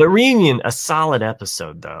 Yeah. But Reunion, a solid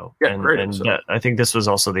episode though. Yeah, great episode. I think this was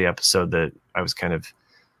also the episode that I was kind of,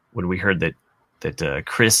 when we heard that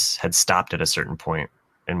Chris had stopped at a certain point,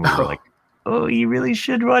 and we were like, oh, you really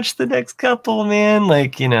should watch the next couple, man.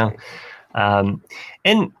 Like, and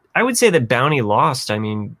I would say that Bounty Lost, I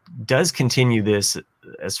mean, does continue this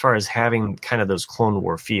as far as having kind of those Clone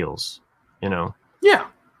War feels, Yeah.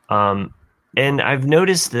 And I've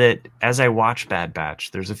noticed that as I watch Bad Batch,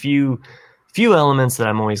 there's a few elements that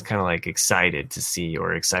I'm always kind of like excited to see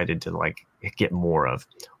or excited to like get more of.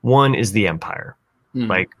 One is the Empire.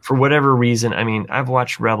 Like, for whatever reason, I mean, I've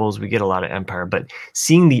watched Rebels, we get a lot of Empire, but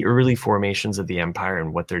seeing the early formations of the Empire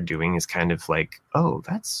and what they're doing is kind of like, oh,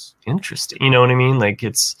 that's interesting. You know what I mean? Like,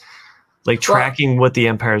 it's like tracking what the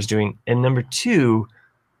Empire is doing. And number two,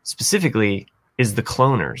 specifically, is the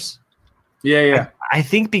cloners. Yeah. I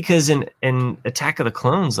think because in Attack of the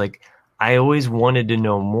Clones, like, I always wanted to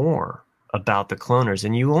know more about the cloners,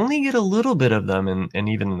 and you only get a little bit of them, and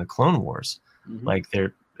even in the Clone Wars, like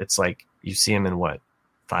it's like you see them in what,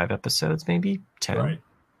 5 episodes, maybe 10, right.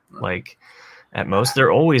 Like at most.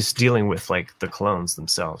 They're always dealing with like the clones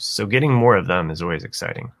themselves, so getting more of them is always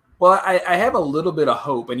exciting. Well, I have a little bit of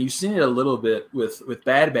hope, and you've seen it a little bit with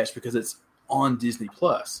Bad Batch because it's on Disney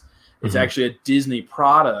Plus. It's actually a Disney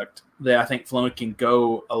product that I think Filoni can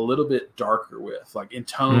go a little bit darker with, like in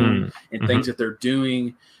tone and things that they're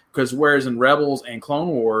doing. Because whereas in Rebels and Clone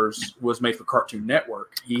Wars was made for Cartoon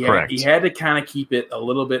Network, he had to kind of keep it a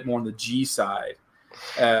little bit more on the G side.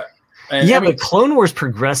 But Clone Wars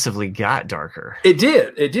progressively got darker. It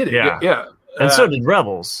did. Yeah. And so did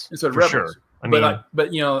Rebels. Sure. I mean,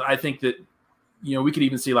 I think that we could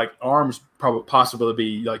even see like arms possibly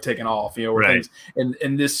be like taken off. Or things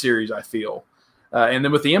in this series. I feel, and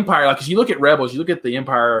then with the Empire, like, 'cause you look at Rebels, you look at the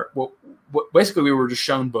Empire. Well, basically, we were just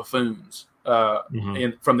shown buffoons.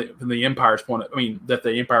 And from the Empire's point of, that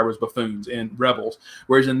the Empire was buffoons in Rebels,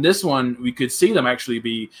 whereas in this one we could see them actually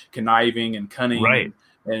be conniving and cunning, right?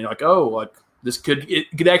 And like, oh, like this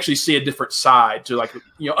could actually see a different side to, like,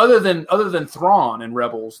 other than Thrawn in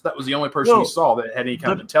Rebels, that was the only person we saw that had any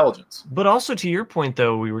kind of intelligence. But also, to your point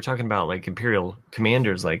though, we were talking about like Imperial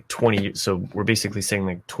commanders, like 20. So we're basically saying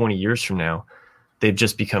like 20 years from now, they've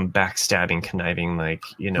just become backstabbing, conniving, like,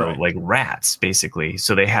 like rats, basically.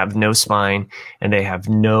 So they have no spine and they have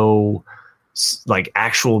no like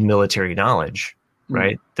actual military knowledge,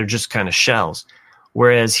 right? They're just kind of shells.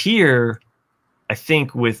 Whereas here, I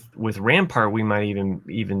think with Rampart, we might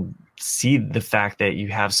even see the fact that you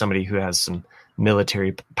have somebody who has some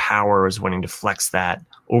military power, is wanting to flex that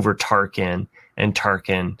over Tarkin, and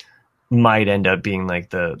Tarkin might end up being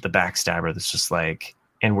like the backstabber that's just like,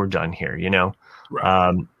 and we're done here,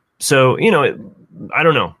 Right. So, I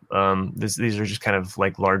don't know. These are just kind of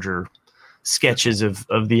like larger sketches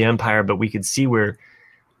of the Empire, but we could see where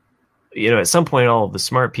at some point, all of the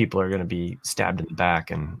smart people are going to be stabbed in the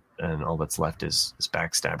back, and all that's left is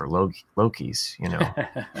backstabber Loki's.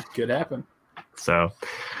 Could happen. So,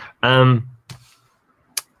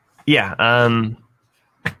 yeah.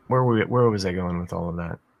 Where was I going with all of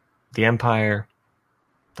that? The Empire,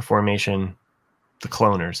 the Formation, the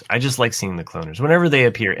cloners. I just like seeing the cloners whenever they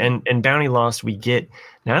appear. And Bounty Lost, we get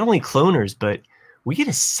not only cloners, but we get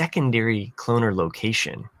a secondary cloner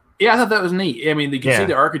location. Yeah, I thought that was neat. I mean, you can see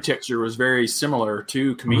the architecture was very similar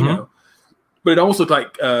to Camino, but it almost looked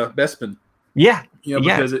like Bespin. Yeah,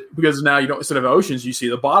 because now you don't, instead of oceans, you see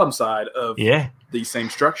the bottom side of these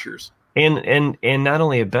same structures. And not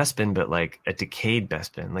only a Bespin, but like a decayed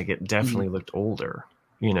Bespin. Like it definitely looked older,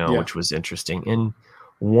 which was interesting. And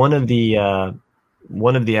one of the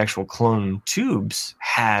actual clone tubes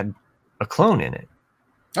had a clone in it.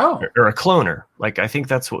 Oh, or a cloner. Like I think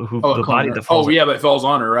that's the body that falls. Oh, yeah, but it falls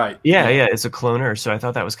on her, right? Yeah, it's a cloner. So I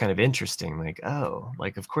thought that was kind of interesting. Like,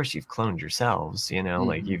 of course you've cloned yourselves.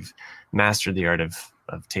 Like you've mastered the art of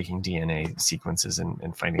taking DNA sequences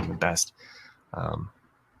and finding the best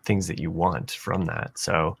things that you want from that.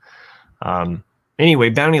 So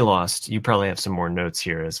anyway, Bounty Lost. You probably have some more notes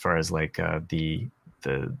here as far as like the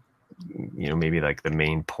maybe like the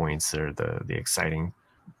main points or the exciting.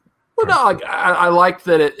 Well, no, I like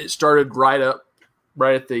that it started right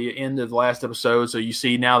at the end of the last episode. So you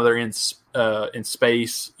see now they're in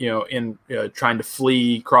space, trying to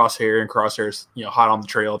flee Crosshair, and Crosshair's hot on the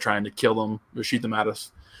trail trying to kill them or shoot them at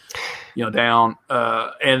us, down.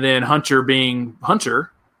 And then Hunter being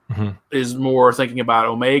Hunter is more thinking about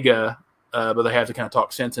Omega, but they have to kind of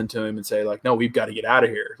talk sense into him and say like, no, we've got to get out of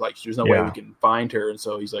here. Like there's no way we can find her. And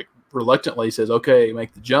so he's like reluctantly says, okay,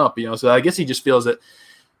 make the jump. So I guess he just feels that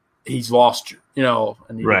he's lost, and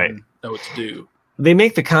he doesn't know what to do. They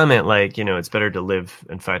make the comment like, it's better to live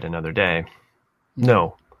and fight another day.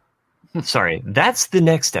 No, sorry, that's the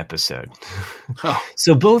next episode. Oh.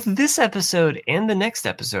 So both this episode and the next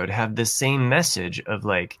episode have the same message of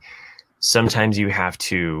like, sometimes you have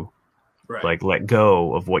to like let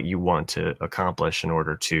go of what you want to accomplish in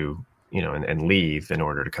order to, and leave in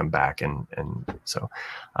order to come back. And so,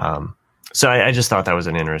 so I just thought that was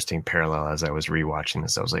an interesting parallel as I was rewatching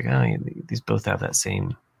this. I was like, these both have that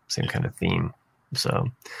same kind of theme. So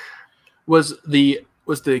was the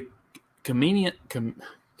chameleon?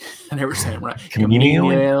 I never say it right.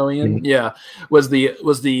 Chameleon? Yeah. Was the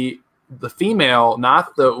female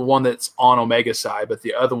not the one that's on Omega's side, but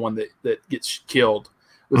the other one that gets killed?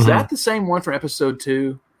 Was that the same one from episode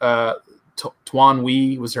 2? Tuan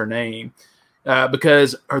Wee was her name.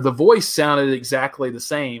 Because the voice sounded exactly the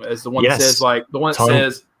same as the one that says the one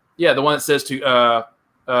that says to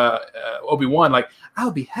Obi-Wan, like,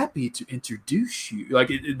 I'll be happy to introduce you. Like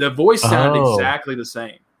the voice sounded exactly the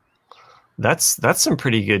same. That's some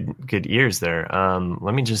pretty good ears there.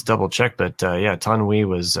 Let me just double check, but Tuan Wee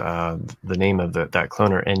was the name of that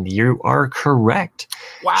cloner, and you are correct.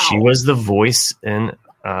 Wow, she was the voice in.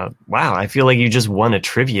 Wow, I feel like you just won a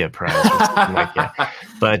trivia prize or something like that.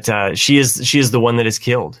 But she is the one that is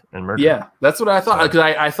killed and murdered. Yeah, that's what I thought. Because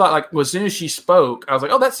I thought like as soon as she spoke, I was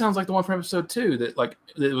like, oh, that sounds like the one from episode 2. That like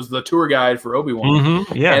it was the tour guide for Obi-Wan.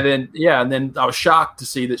 Yeah, and then I was shocked to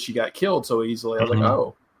see that she got killed so easily. I was like,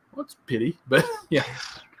 oh, what's pity? But yeah,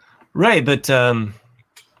 right. But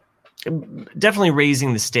definitely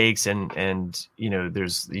raising the stakes, and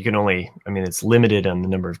it's limited on the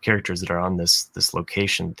number of characters that are on this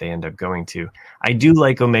location that they end up going to. I do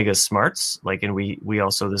like Omega's smarts, like, and we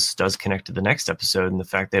also, this does connect to the next episode, and the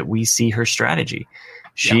fact that we see her strategy.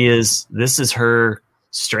 This is her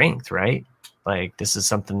strength, right? Like this is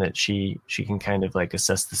something that she can kind of like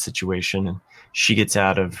assess the situation, and she gets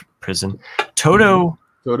out of prison. Toto,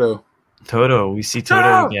 we see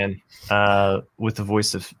Toto again. With the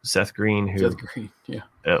voice of Seth Green, who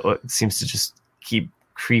seems to just keep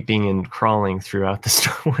creeping and crawling throughout the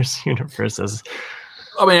Star Wars universe.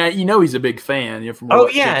 I mean, he's a big fan.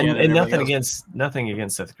 And nothing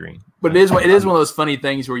against Seth Green. But it is one of those funny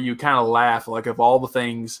things where you kind of laugh. Like of all the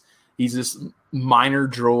things, he's this minor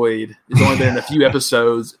droid. He's only been in a few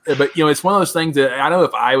episodes, but it's one of those things that I know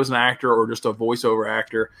if I was an actor or just a voiceover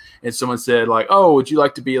actor, and someone said like, "Oh, would you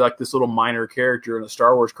like to be like this little minor character in a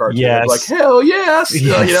Star Wars cartoon?" Yes. I'd be like, hell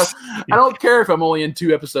yes. I don't care if I'm only in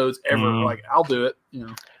 2 episodes ever. Like, I'll do it.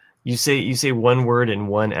 You say one word in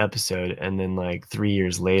one episode, and then like 3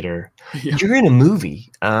 years later, you're in a movie.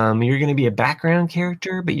 You're going to be a background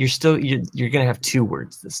character, but you're going to have 2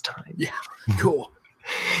 words this time. Yeah, cool.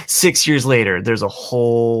 6 years later, there's a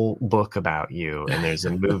whole book about you, and there's a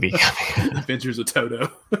movie coming. Adventures of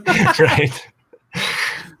Toto. Right.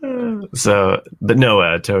 So, but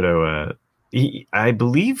no, Toto. I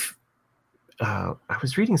believe I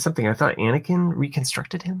was reading something. I thought Anakin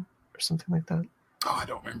reconstructed him or something like that. Oh, I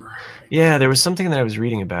don't remember. Yeah, there was something that I was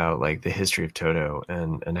reading about, like the history of Toto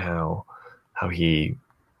and how he,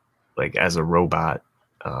 like as a robot,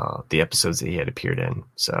 the episodes that he had appeared in.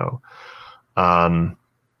 So,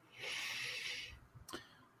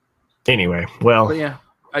 anyway, well, but yeah,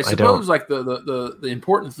 I suppose like the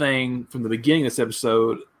important thing from the beginning of this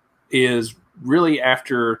episode is really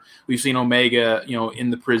after we've seen Omega,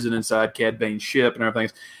 in the prison inside Cad Bane's ship and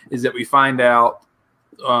everything, is that we find out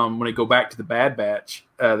when we go back to the Bad Batch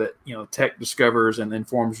that Tech discovers and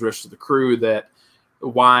informs the rest of the crew that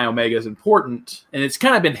why Omega is important, and it's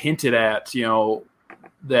kind of been hinted at,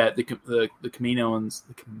 that the Kaminoans,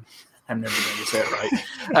 I'm never going to say it right.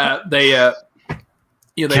 They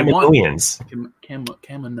Kaminoans.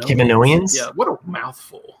 Kaminoans. Yeah, what a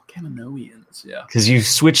mouthful. Kaminoans. Yeah, because you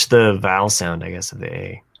switched the vowel sound, I guess, of the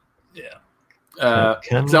A. Yeah.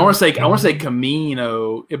 Because I want to say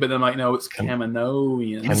Camino, but then I'm like, no, it's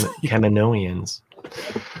Kaminoans. Kaminoans.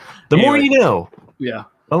 The more you know. Yeah.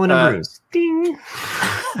 Owen and Bruce. Ding.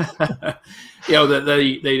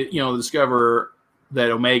 They discover that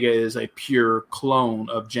Omega is a pure clone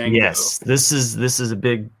of Jango. Yes, this is a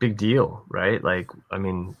big deal, right? Like, I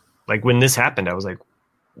mean, like when this happened, I was like,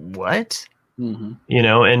 what? Mm-hmm.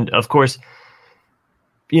 And of course,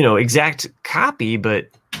 exact copy, but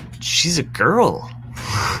she's a girl.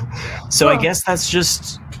 So I guess that's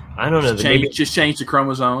just, I don't know. Just change the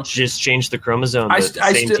chromosomes. Just change the chromosome.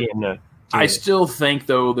 I still think,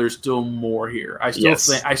 though, there's still more here. I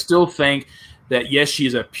still think that, yes,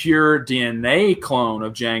 she's a pure DNA clone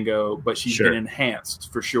of Jango, but she's been enhanced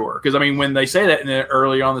for sure. Because, I mean, when they say that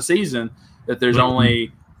early on in the season, that there's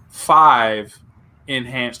only 5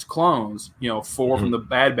 enhanced clones, 4 from the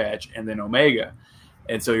Bad Batch and then Omega.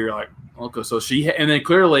 And so you're like, okay, so and then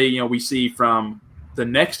clearly, we see from the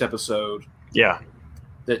next episode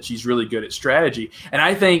that she's really good at strategy. And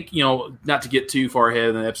I think, not to get too far ahead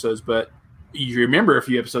in the episodes, but you remember a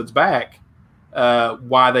few episodes back,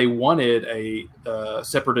 why they wanted a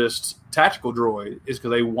separatist tactical droid is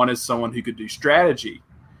because they wanted someone who could do strategy.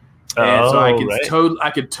 And so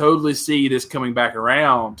I could totally see this coming back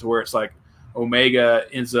around to where it's like Omega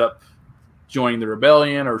ends up joining the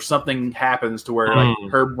rebellion, or something happens to where like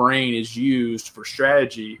her brain is used for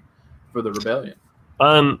strategy for the rebellion.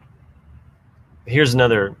 Here's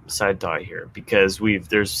another side thought here, because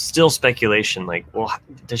there's still speculation like, well,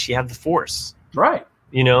 does she have the Force? Right.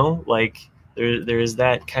 Like there is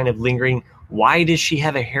that kind of lingering. Why does she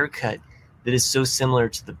have a haircut that is so similar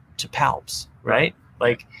to Palp's? Right.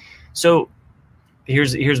 Like, so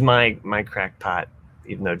here's my crackpot,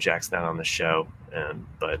 even though Jack's not on the show.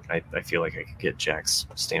 But I feel like I could get Jack's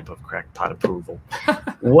stamp of crackpot approval.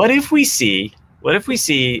 What if we see,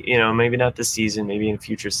 maybe not this season, maybe in a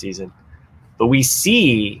future season, but we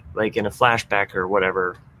see, like in a flashback or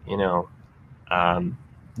whatever, the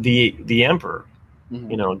Emperor,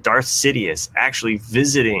 Darth Sidious actually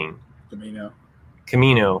visiting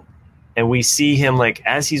Kamino, and we see him like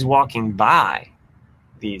as he's walking by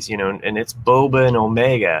these, and it's Boba and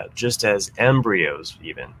Omega just as embryos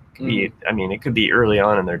even. It could be early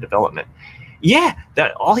on in their development. Yeah,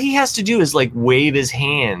 that all he has to do is like wave his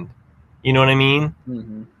hand. You know what I mean?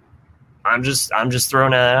 Mm-hmm. I'm just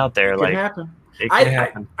throwing that out there. It could happen.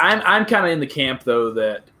 I'm kind of in the camp though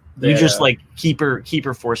that you just like keep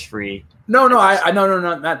her Force free. No,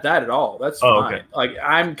 not that at all. That's fine. Okay. Like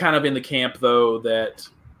I'm kind of in the camp though that,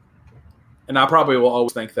 and I probably will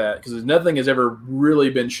always think that because nothing has ever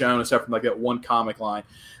really been shown except from like that one comic line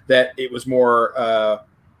that it was more.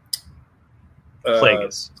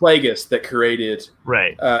 Plagueis that created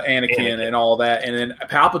Anakin and all that, and then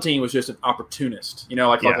Palpatine was just an opportunist,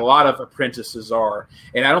 like a lot of apprentices are,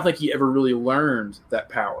 and I don't think he ever really learned that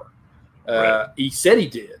power. He said he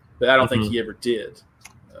did, but I don't think he ever did.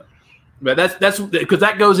 But that's because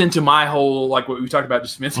that goes into my whole, like what we talked about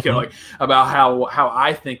just a minute ago, like about how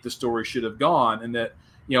I think the story should have gone, and that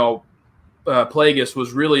Plagueis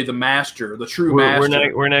was really the master, the true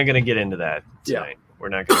master. We're not going to get into that tonight. Yeah. We're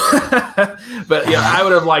not going to. But I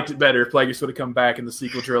would have liked it better if Plagueis would have come back in the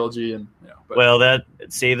sequel trilogy. And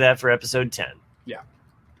save that for episode 10. Yeah.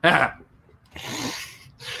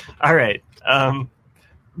 All right.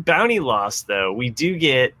 Bounty lost, though. We do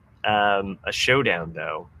get a showdown,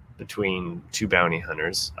 though, between 2 bounty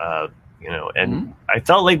hunters. And I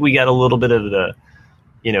felt like we got a little bit of the,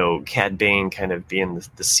 Cad Bane kind of being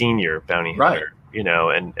the senior bounty hunter,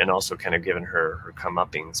 and also kind of giving her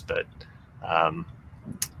comeuppings, but.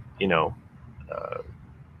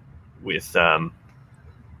 With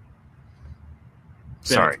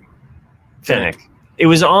Fennec. It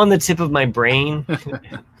was on the tip of my brain.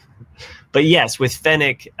 But yes, with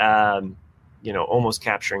Fennec, almost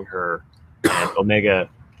capturing her, and Omega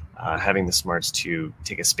having the smarts to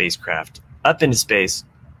take a spacecraft up into space,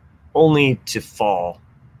 only to fall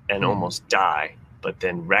and almost die. But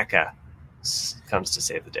then Rekka comes to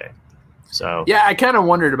save the day. So yeah, I kind of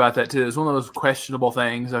wondered about that too. It's one of those questionable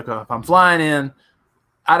things. Like if I'm flying in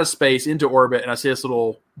out of space into orbit and I see this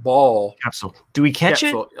little ball capsule, do we catch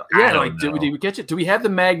it? Yeah, do we catch it? Do we have the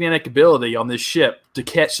magnetic ability on this ship to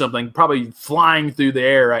catch something probably flying through the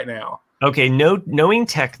air right now? Okay, knowing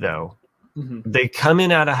tech though, they come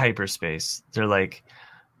in out of hyperspace. They're like,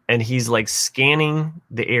 and he's like scanning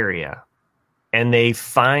the area. And they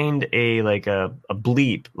find a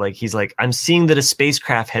bleep. Like he's like, I'm seeing that a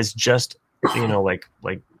spacecraft has just,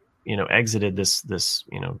 exited this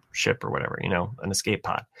ship or whatever, an escape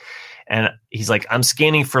pod. And he's like, I'm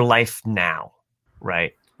scanning for life now,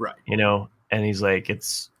 right? Right. And he's like,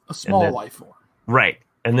 it's a small life form, right?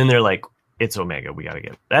 And then they're like, it's Omega. We got to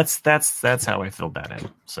get it. That's how I filled that in.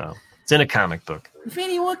 So it's in a comic book. If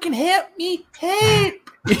anyone can help me, help.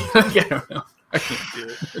 I don't know. I can't do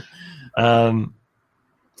it.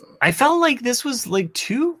 I felt like this was like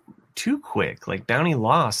too quick, like Bounty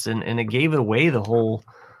lost, and it gave away the whole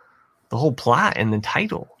plot and the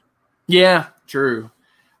title. Yeah, true.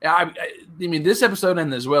 I mean, this episode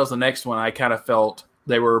and as well as the next one, I kind of felt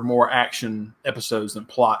they were more action episodes than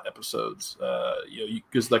plot episodes.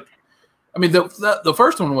 Because the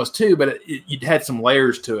first one was too, but it had some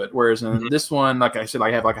layers to it. Whereas in this one, like I said,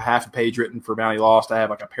 I have like a half a page written for Bounty Lost. I have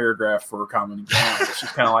like a paragraph for Common Ground. It's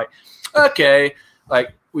just kind of like, okay,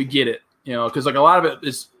 like we get it, because like a lot of it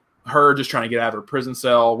is her just trying to get out of her prison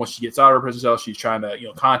cell. Once she gets out of her prison cell, she's trying to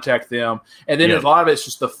contact them, and then a lot of it's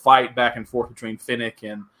just the fight back and forth between Fennec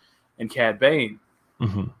and Cad Bane.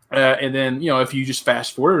 And then if you just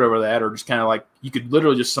fast forward over that, or just kind of like you could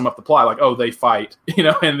literally just sum up the plot like, oh, they fight,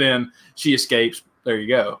 and then she escapes. There you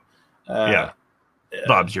go.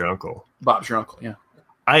 Bob's your uncle. Bob's your uncle. Yeah.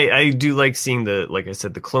 I do like seeing like I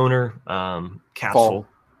said, the cloner capsule. Fall.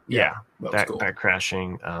 Yeah. That cool. Back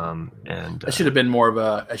crashing. And it should have been more of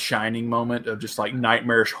a shining moment of just like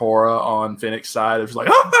nightmarish horror on Fennec's side. It was like,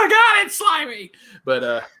 oh my God, it's slimy.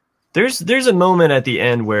 But there's a moment at the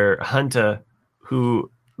end where Hunter,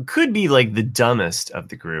 who could be like the dumbest of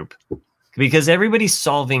the group, because everybody's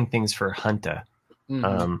solving things for Hunter.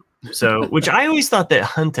 So, which I always thought that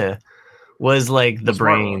Hunter was like the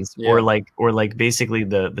brains, or like basically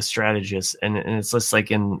the strategist, and it's just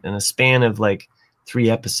like in a span of like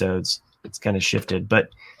 3 episodes, it's kind of shifted. But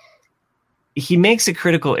he makes a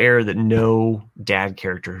critical error that no dad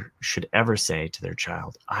character should ever say to their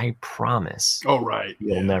child. I promise. Oh, right.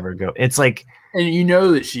 You'll never go. It's like, and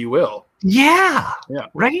that she will. Yeah.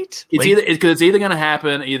 Right. It's either going to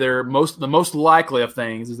happen. Either the most likely of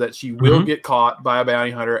things is that she will get caught by a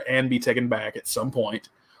bounty hunter and be taken back at some point,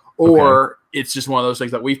 or it's just one of those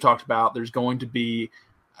things that we've talked about. There's going to be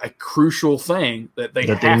a crucial thing that they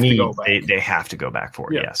have to go back. They have to go back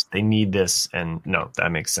for. Yeah. Yes, they need this, and no,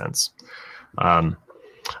 that makes sense. And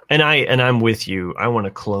I'm with you. I want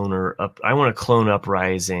to clone her up. I want to clone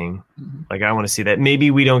Uprising. Like I want to see that. Maybe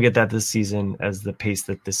we don't get that this season as the pace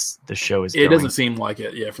that the show is. It doesn't seem like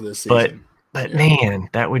it. Yeah, for this season. But man,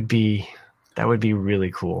 that would be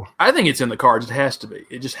really cool. I think it's in the cards. It has to be.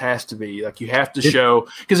 It just has to be. Like you have to show,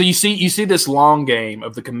 because you see this long game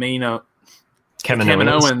of the Kaminoans. I'm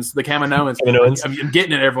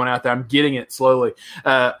getting it, everyone out there. I'm getting it slowly.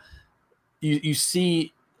 You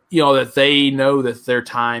see, that they know that their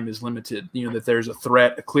time is limited. That there's a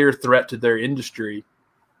clear threat to their industry.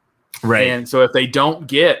 Right. And so if they don't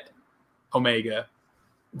get Omega,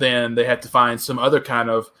 then they have to find some other kind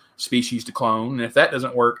of species to clone. And if that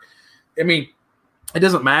doesn't work, I mean, it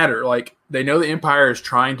doesn't matter. Like they know the Empire is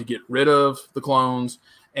trying to get rid of the clones,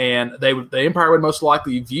 and the Empire would most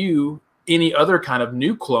likely view any other kind of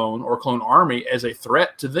new clone or clone army as a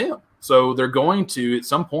threat to them. So they're going to, at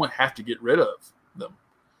some point, have to get rid of them.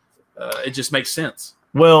 It just makes sense.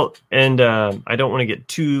 Well, and I don't want to get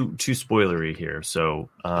too spoilery here. So,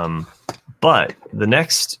 but the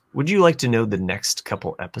next, would you like to know the next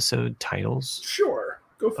couple episode titles? Sure.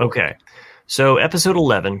 Go for it. Okay. So episode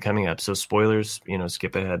 11 coming up. So spoilers,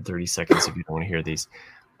 skip ahead 30 seconds if you don't want to hear these.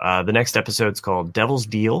 The next episode's called Devil's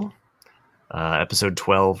Deal. Episode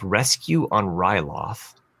 12, Rescue on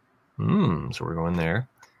Ryloth. So we're going there.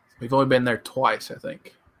 We've only been there twice, I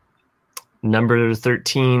think. Number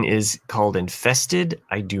 13 is called Infested.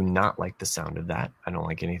 I do not like the sound of that. I don't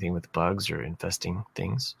like anything with bugs or infesting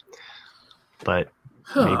things. But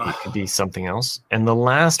maybe it could be something else. And the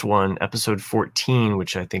last one, episode 14,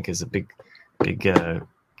 which I think is a big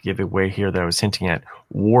giveaway here that I was hinting at,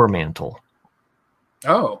 War Mantle.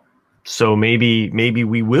 Oh. So maybe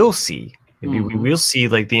we will see. Maybe we will see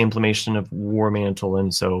like the implementation of War Mantle,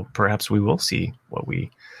 and so perhaps we will see what we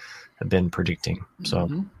have been predicting.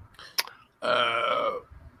 So,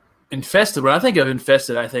 Infested. When I think of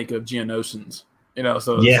Infested, I think of Geonosins.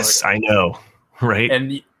 So yes, I know, right?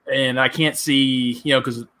 And I can't see,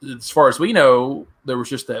 because as far as we know, there was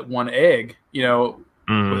just that one egg. It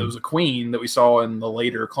was a queen that we saw in the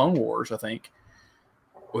later Clone Wars. I think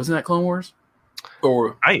wasn't that Clone Wars?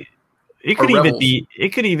 It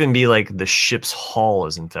could even be like the ship's hull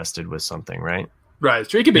is infested with something, right? Right.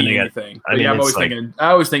 It could be anything. I always think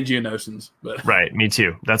Geonosins. But. Right. Me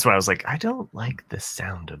too. That's why I was like, I don't like the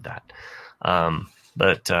sound of that.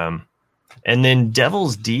 And then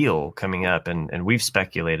Devil's Deal coming up, and we've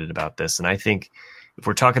speculated about this. And I think if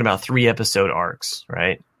we're talking about 3-episode arcs,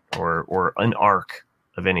 right, or an arc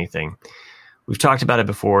of anything, we've talked about it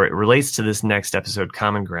before. It relates to this next episode,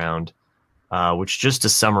 Common Ground. Which, just to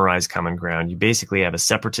summarize Common Ground, you basically have a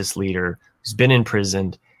separatist leader who's been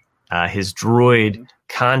imprisoned. His droid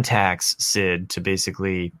contacts Sid to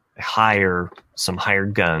basically hire some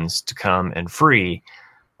hired guns to come and free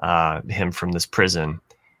him from this prison.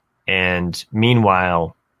 And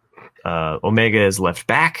meanwhile, Omega is left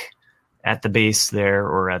back at the base there,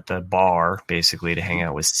 or at the bar, basically, to hang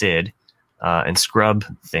out with Sid and scrub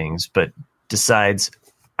things, but decides,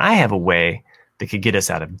 I have a way that could get us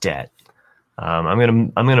out of debt.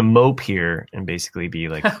 I'm gonna mope here and basically be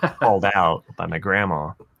like called out by my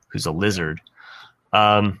grandma, who's a lizard.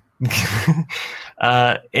 And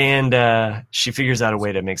she figures out a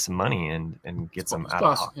way to make some money and get some out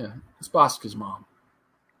of pocket. Yeah, it's Bosca's mom.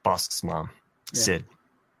 Bosca's mom, Sid,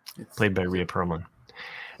 played by Rhea Perlman.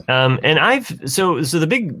 And so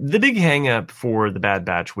the big hang up for the Bad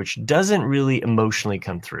Batch, which doesn't really emotionally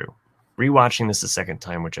come through. Rewatching this a second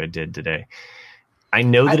time, which I did today, I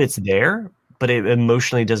know that it's there, but it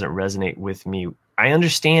emotionally doesn't resonate with me. I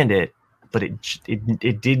understand it, but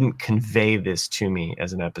it didn't convey this to me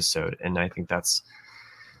as an episode, and I think that's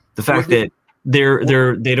the fact that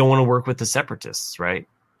they don't want to work with the Separatists, right?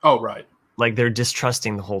 Oh, right. Like they're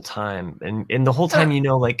distrusting the whole time, and the whole time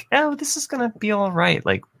like, oh, this is gonna be all right.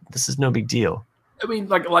 Like this is no big deal. I mean,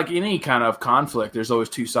 like any kind of conflict, there's always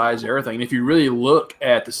two sides to everything. And if you really look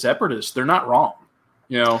at the Separatists, they're not wrong.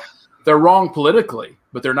 They're wrong politically,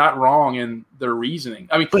 but they're not wrong in their reasoning.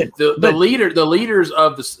 I mean, the leaders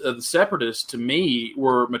of the Separatists, to me,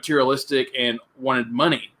 were materialistic and wanted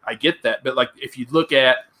money. I get that, but like if you look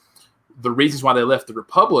at the reasons why they left the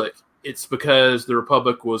Republic, it's because the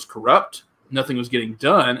Republic was corrupt, nothing was getting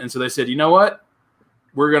done, and so they said, you know what,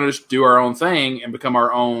 we're going to just do our own thing and become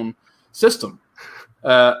our own system.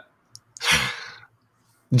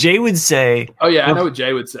 Jay would say, "Oh yeah, I know what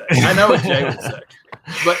Jay would say.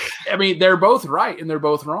 But I mean, they're both right and they're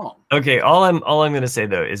both wrong. Okay, all I'm going to say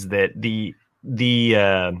though is that the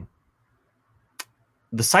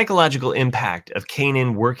psychological impact of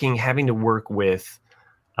Kanan having to work with,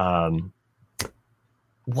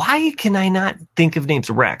 why can I not think of names?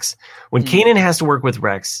 Rex. When Kanan has to work with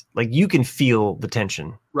Rex, like you can feel the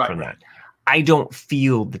tension from that. I don't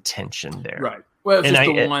feel the tension there. Right. Well, it's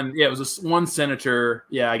just one. Yeah, it was one senator.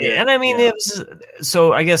 Yeah, I get it. And I mean, it was,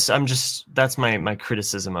 so I guess that's my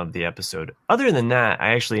criticism of the episode. Other than that,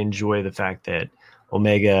 I actually enjoy the fact that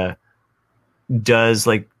Omega does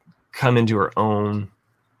like come into her own.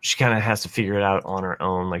 She kind of has to figure it out on her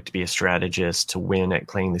own, like to be a strategist to win at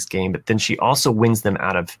playing this game. But then she also wins them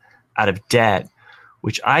out of debt,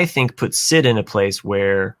 which I think puts Sid in a place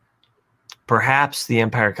where perhaps the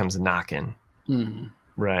Empire comes knocking,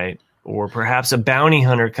 right? Or perhaps a bounty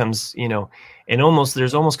hunter comes, and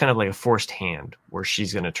there's almost kind of like a forced hand where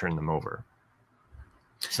she's going to turn them over.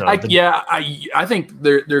 So I think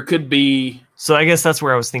there could be. So I guess that's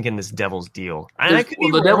where I was thinking this Devil's Deal.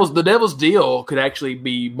 The Devil's Deal could actually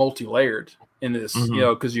be multi-layered in this,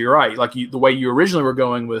 because you're right. Like the way you originally were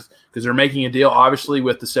going with, because they're making a deal, obviously,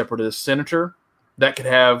 with the Separatist senator that could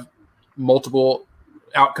have multiple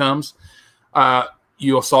outcomes.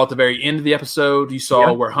 You saw at the very end of the episode, you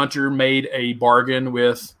saw where Hunter made a bargain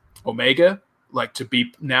with Omega, like to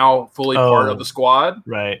be now fully part of the squad,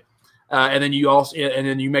 right? And then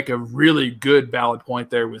you make a really good valid point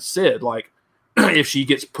there with Sid, like if she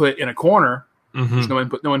gets put in a corner, no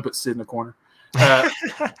one puts Sid in a corner.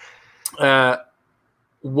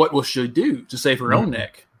 What will she do to save her own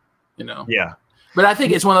neck? Yeah. But I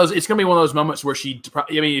think it's one of those. It's going to be one of those moments where she. I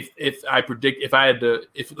mean, if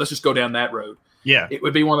let's just go down that road. Yeah, it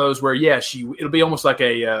would be one of those where it'll be almost like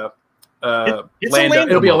a Lando.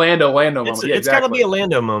 It'll be a Lando moment. It's got to be a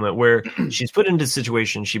Lando moment where she's put into a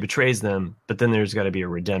situation, she betrays them, but then there's got to be a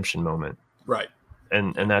redemption moment, right?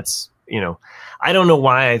 And that's I don't know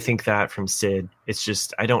why I think that from Sid. It's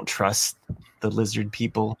just I don't trust the lizard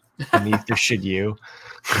people, and neither should you.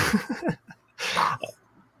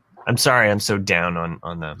 I'm sorry, I'm so down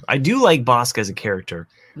on them. I do like Bosk as a character,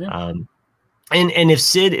 and if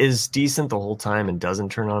Sid is decent the whole time and doesn't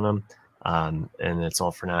turn on him, and it's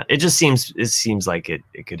all for naught. It seems like it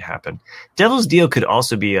could happen. Devil's Deal could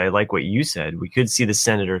also be, I like what you said, we could see the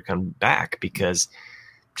Senator come back because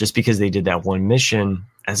they did that one mission.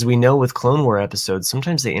 As we know with Clone War episodes,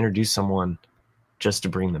 sometimes they introduce someone just to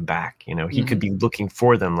bring them back. He could be looking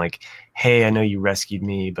for them, like, hey, I know you rescued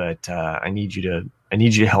me, but I need you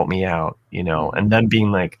to help me out, and them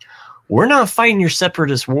being like, we're not fighting your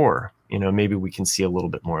separatist war. Maybe we can see a little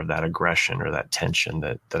bit more of that aggression or that tension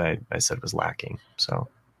that I said was lacking. So,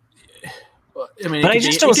 I I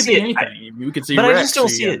just don't see it. We could see, but Rex, I just don't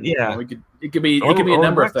see it. Yeah, it could be a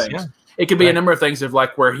number of things. Yeah. It could be a number of things of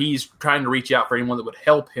like where he's trying to reach out for anyone that would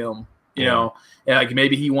help him. And like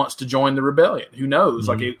maybe he wants to join the rebellion. Who knows?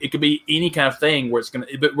 Like it could be any kind of thing where it's gonna.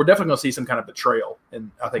 But we're definitely gonna see some kind of betrayal.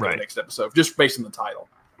 And I think in the next episode, just based on the title.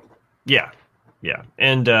 Yeah,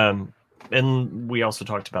 and we also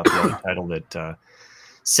talked about the other title that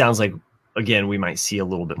sounds like, again, we might see a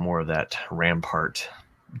little bit more of that Rampart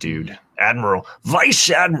dude,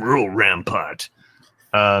 Vice Admiral Rampart.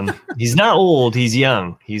 He's not old; he's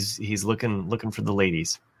young. He's looking for the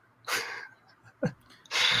ladies.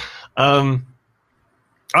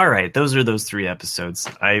 All right, those are those 3 episodes.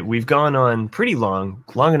 We've gone on pretty long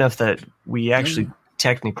enough that we actually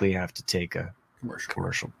technically have to take a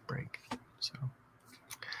commercial break. So,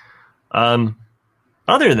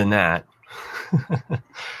 other than that,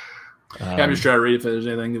 I'm just trying to read if there's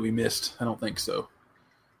anything that we missed. I don't think so.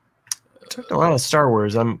 Talked a lot of Star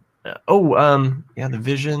Wars. The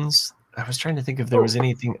Visions. I was trying to think if there was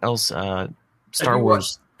anything else. Star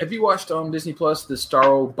Wars. Have you watched on Disney Plus the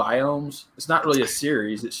Star Wars Biomes? It's not really a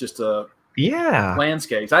series. It's just a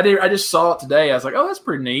landscapes. I just saw it today. I was like, oh, that's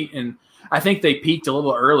pretty neat. And I think they peaked a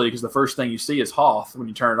little early because the first thing you see is Hoth when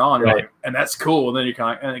you turn it on. You're like, and that's cool. And then it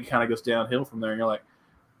kind of goes downhill from there. And you're like,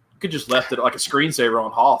 you could just left it like a screensaver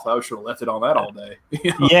on Hoth. I should have left it on that all day.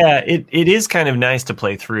 Yeah, it is kind of nice to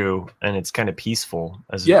play through, and it's kind of peaceful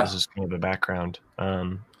as just kind of a background.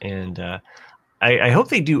 I hope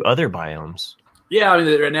they do other biomes. Yeah, I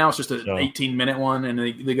mean, right now it's just an 18-minute one, and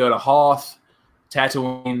they go to Hoth,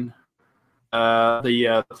 Tatooine,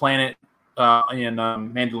 the planet in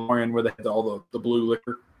Mandalorian where they had all the blue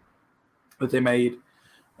liquor that they made,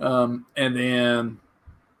 and then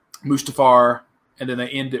Mustafar, and then they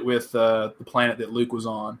end it with the planet that Luke was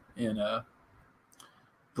on in The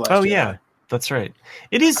Last Jedi. Yeah, that's right.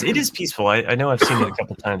 It is peaceful. I know I've seen it a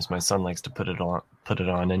couple times. My son likes to put it on,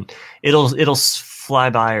 and it'll fly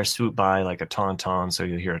by or swoop by like a tauntaun, so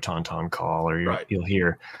you'll hear a tauntaun call, or you'll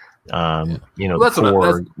hear or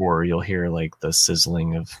you'll hear like the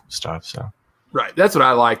sizzling of stuff. So that's what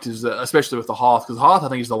I liked, is especially with the Hoth, because Hoth I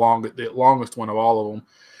think is the longest one of all of them,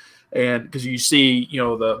 and because you see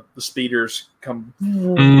the speeders come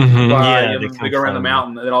by, and they go around the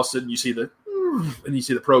mountain, and then all of a sudden you see the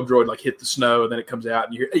probe droid like hit the snow, and then it comes out,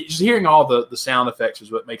 and you're just hearing all the sound effects is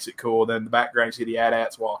what makes it cool. Then in the background you see the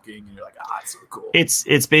AT-ATs walking, and you're like, it's so cool.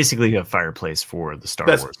 It's basically a fireplace for the Star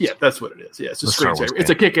Wars. Yeah, that's what it is. Yeah, it's a screensaver. It's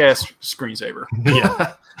a kick-ass screensaver.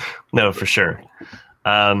 Yeah, no, for sure.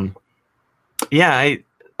 I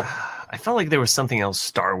felt like there was something else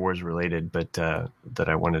Star Wars related, but that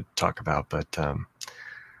I wanted to talk about, but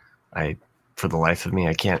for the life of me,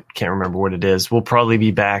 I can't remember what it is. We'll probably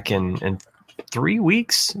be back in 3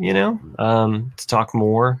 weeks, to talk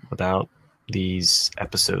more about these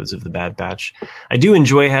episodes of the Bad Batch. I do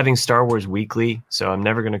enjoy having Star Wars Weekly, so I'm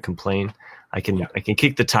never going to complain. I can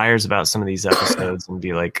kick the tires about some of these episodes and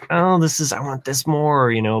be like, oh, I want this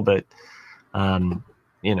more, but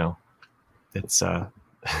it's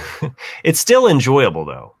it's still enjoyable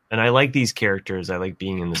though, and I like these characters. I like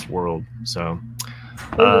being in this world. So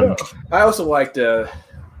I also liked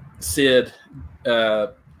Sid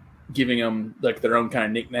giving them like their own kind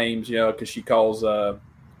of nicknames, because she calls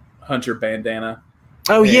Hunter Bandana.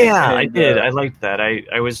 Oh, I did. I liked that.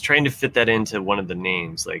 I was trying to fit that into one of the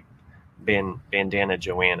names, like Bandana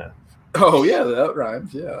Joanna. Oh yeah, that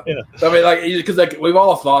rhymes. Yeah. I mean, like, because like we've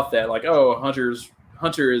all thought that, like, oh,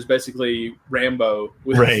 Hunter is basically Rambo,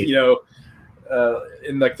 with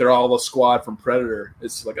and like they're all the squad from Predator.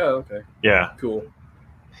 It's like, oh, okay, yeah, cool.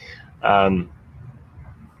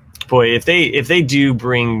 Boy, if they do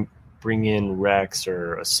bring in Rex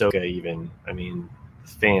or Ahsoka, even, I mean,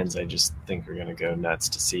 fans, I just think are going to go nuts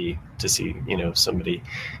to see somebody,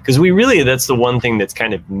 because that's the one thing that's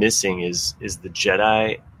kind of missing is the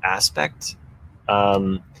Jedi aspect.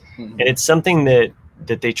 and it's something that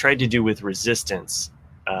they tried to do with Resistance,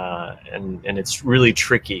 and it's really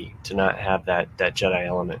tricky to not have that Jedi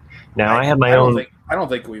element. Now I have my own. I don't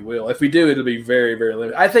think we will. If we do, it'll be very, very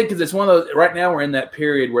limited. I think because it's one of those. Right now, we're in that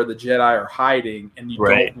period where the Jedi are hiding, and you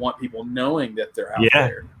don't want people knowing that they're out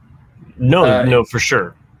there. No, for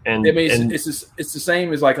sure. And I mean, it's the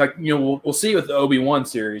same as like we'll see with the Obi-Wan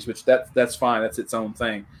series, which that's fine. That's its own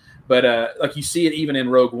thing. But like you see it even in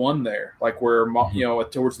Rogue One there, like where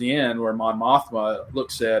towards the end where Mon Mothma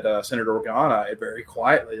looks at Senator Organa very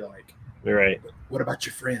quietly, like, right. What about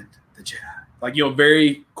your friend, the Jedi? Like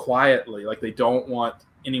very quietly, like they don't want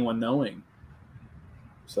anyone knowing.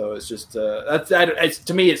 So it's just it's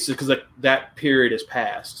to me it's because that period has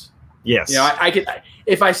passed. Yes.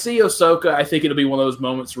 If I see Ahsoka, I think it'll be one of those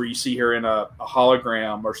moments where you see her in a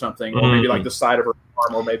hologram or something, or maybe like the side of her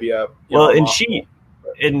arm, or maybe a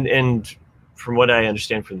and from what I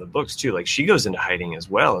understand from the books too, like she goes into hiding as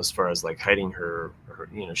well, as far as like hiding her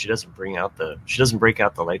she doesn't break out the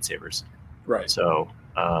lightsabers. Right. So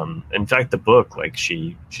in fact the book, like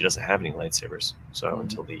she doesn't have any lightsabers. So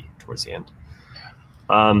until towards the end.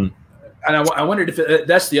 And I wondered if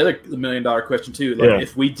that's the other $1 million question too. Like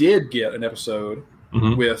if we did get an episode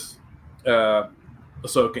with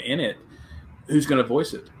Ahsoka in it, who's going to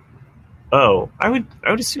voice it? Oh, I would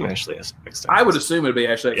assume Ashley Eckstein. I would assume it'd be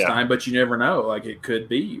Ashley Eckstein, but you never know. Like it could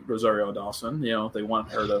be Rosario Dawson. If they want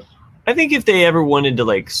her to. I think if they ever wanted to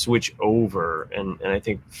like switch over, and I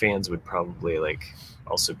think fans would probably like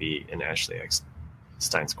also be in Ashley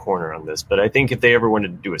Eckstein's corner on this. But I think if they ever wanted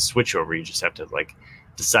to do a switch over, you just have to like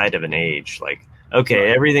decide of an age. Like,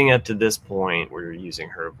 okay, everything up to this point we're using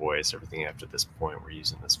her voice. Everything after this point we're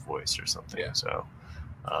using this voice or something. Yeah. So,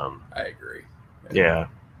 I agree. Yeah.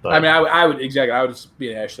 But, I mean, I would just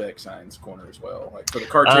be in Ashley Eckstein's corner as well. Like for the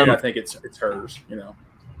cartoon, I think it's hers.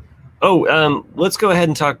 Oh, let's go ahead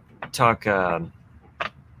and talk the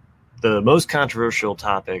most controversial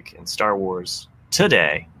topic in Star Wars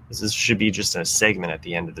today. This should be just a segment at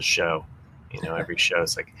the end of the show. Every show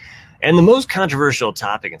is like, and the most controversial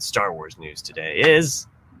topic in Star Wars news today is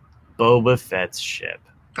Boba Fett's ship.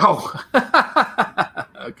 Oh,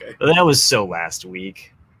 okay. Well, that was so last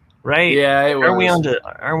week. Right? Yeah, it was.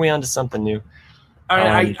 Are we on to something new?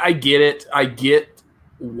 I get it. I get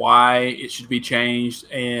why it should be changed,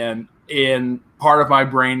 and part of my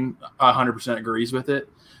brain 100% agrees with it.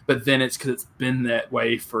 But then it's because it's been that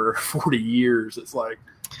way for 40 years. It's like,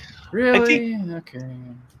 really? Okay.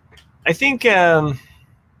 I think I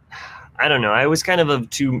don't know. I was kind of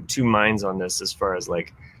two minds on this as far as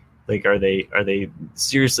like are they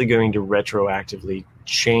seriously going to retroactively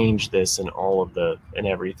change this and all of and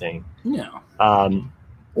everything? No.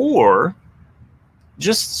 Or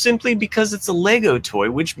just simply because it's a Lego toy,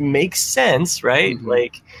 which makes sense, right? Mm-hmm.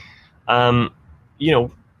 Like,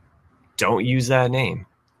 don't use that name.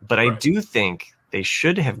 But right. I do think they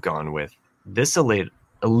should have gone with this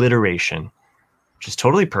alliteration, which is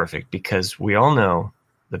totally perfect because we all know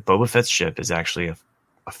that Boba Fett's ship is actually a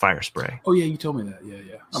fire spray. Oh yeah, you told me that.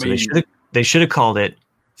 Yeah. So they should have called it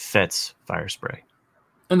Fett's fire spray,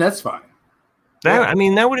 and that's fine.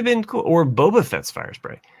 That would have been cool, or Boba Fett's fire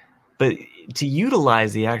spray. But to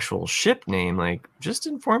utilize the actual ship name, like just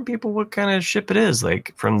inform people what kind of ship it is.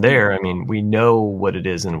 Like from there, we know what it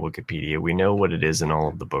is in Wikipedia. We know what it is in all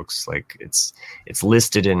of the books. Like it's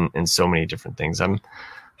listed in so many different things. I'm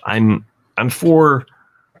for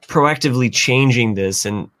proactively changing this,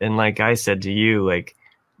 and like I said to you, like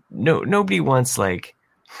nobody wants like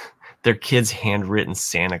their kid's handwritten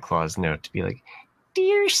Santa Claus note to be like,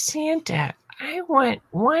 "Dear Santa, I want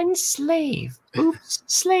one slave. Oops,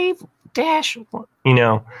 slave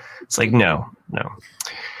 -1." It's like no.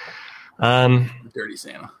 Dirty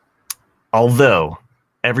Santa. Although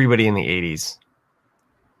everybody in the 80s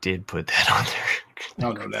did put that on there.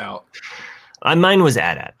 Oh, no doubt. Mine was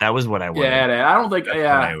AT-AT. That was what I wanted. Yeah, I don't think.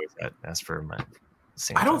 I was as for my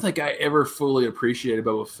Santa. I don't think I ever fully appreciated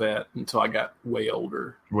Boba Fett until I got way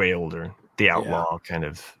older. The outlaw kind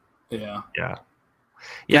of. Yeah. Yeah.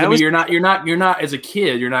 Yeah, you're not as a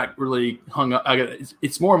kid. You're not really hung up.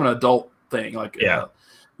 It's more of an adult thing. Like,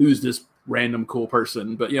 who's this random cool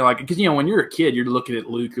person? But because when you're a kid, you're looking at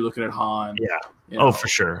Luke, you're looking at Han. Yeah. Oh, for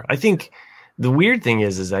sure. I think the weird thing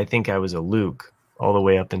is I think I was a Luke all the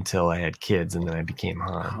way up until I had kids, and then I became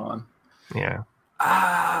Han. Yeah.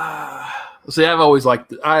 See, I always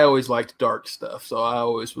liked dark stuff, so I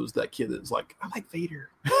always was that kid that was like, I like Vader.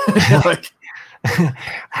 Like,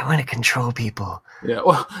 I want to control people. Yeah,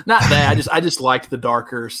 well, not that. I just liked the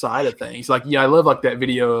darker side of things. Like, I love like that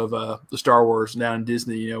video of the Star Wars down in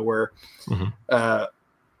Disney, where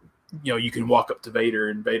you can walk up to Vader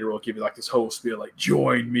and Vader will give you like this whole spiel, like,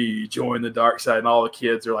 join me, join the dark side. And all the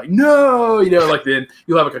kids are like, no, like then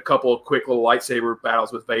you'll have like a couple of quick little lightsaber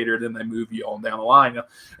battles with Vader. Then they move you on down the line.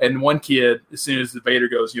 And one kid, as soon as the Vader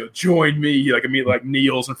goes, join me, he like immediately like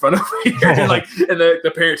kneels in front of Vader. And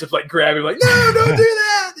the parents just like grab him like, no, don't do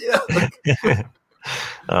that.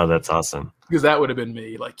 Oh, that's awesome. Because that would have been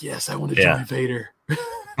me. Like, yes, I want to join Vader.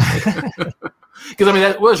 Because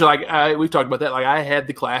that was like we've talked about that. Like I had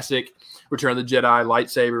the classic Return of the Jedi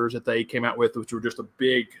lightsabers that they came out with, which were just a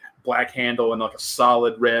big black handle and like a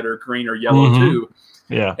solid red or green or yellow too.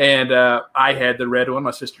 Yeah. And I had the red one.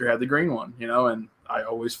 My sister had the green one. And I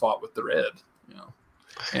always fought with the red.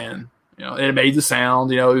 And it made the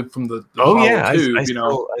sound. From the tube,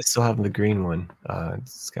 I still have the green one.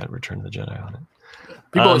 It's got Return of the Jedi on it.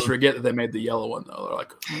 People always forget that they made the yellow one though. They're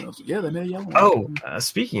like, yeah, they made a yellow one. Oh,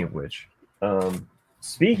 speaking of which.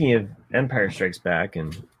 Speaking of Empire Strikes Back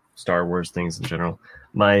and Star Wars things in general,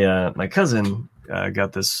 my cousin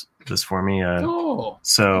got this for me.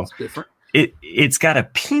 So that's different. It's got a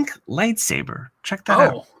pink lightsaber. Check that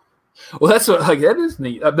out. Well, that's that is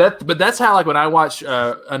neat. But that's how when I watch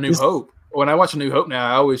A New Hope. When I watch A New Hope now,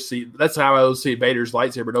 I always see how I always see Vader's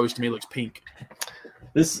lightsaber. It always to me looks pink.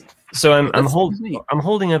 So I'm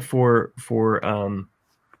holding up for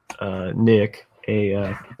Nick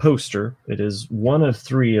a poster. It is one of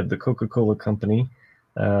 3 of the Coca-Cola Company,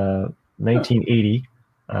 1980.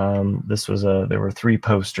 There were 3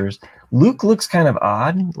 posters. Luke looks kind of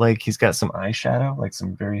odd, like he's got some eyeshadow, like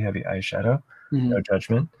some very heavy eyeshadow. No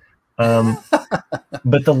judgment.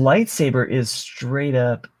 But the lightsaber is straight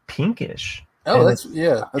up pinkish. Oh, that's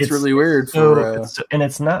really weird. And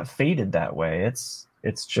it's not faded that way.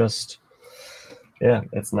 It's just,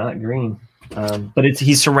 it's not green. But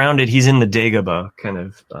he's surrounded. He's in the Dagobah kind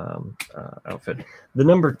of outfit. The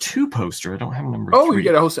number 2 poster. I don't have number 3. Oh, you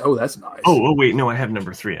get a host. Oh, that's nice. Oh, wait, no, I have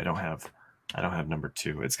number 3. I don't have number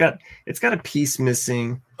 2. It's got a piece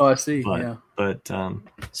missing. Oh, I see. But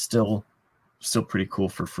still pretty cool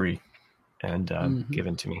for free and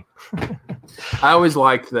given to me. I always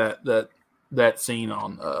liked that scene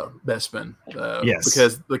on Bespin. Yes.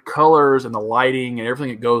 Because the colors and the lighting and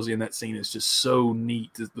everything that goes in that scene is just so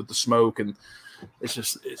neat with the smoke, and it's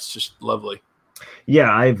just lovely.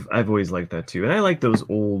 Yeah, I've always liked that too. And I like those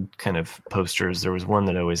old kind of posters. There was one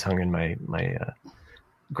that always hung in my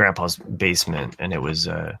grandpa's basement, and it was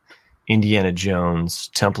Indiana Jones,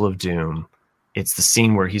 Temple of Doom. It's the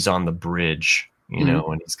scene where he's on the bridge,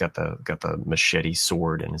 and he's got the machete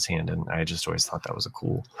sword in his hand, and I just always thought that was a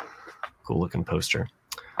cool looking poster.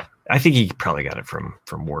 I think he probably got it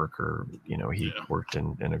from work, or he worked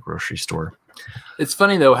in a grocery store. It's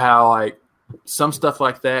funny though how some stuff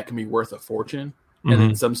like that can be worth a fortune, and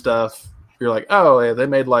then some stuff you're like, oh yeah, they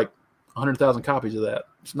made 100,000 copies of that.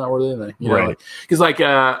 It's not worth anything, right? Because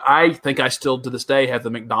I think I still to this day have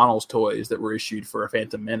the McDonald's toys that were issued for a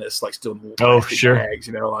Phantom Menace, still in little plastic bags,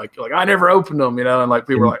 I never opened them, and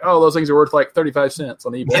people were like, oh, those things are worth 35 cents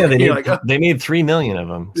on eBay. Yeah, they made 3 million of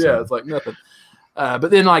them. So. Yeah, it's like nothing.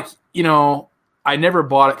 But then I never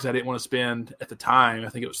bought it because I didn't want to spend at the time. I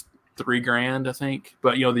think it was $3,000, I think.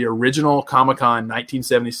 But the original Comic-Con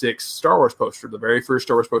 1976 Star Wars poster, the very first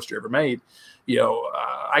Star Wars poster ever made.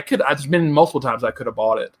 I've been multiple times I could have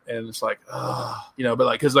bought it, and it's but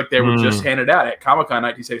because they were just handed out at Comic-Con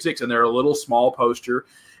 1976, and they're a little small poster,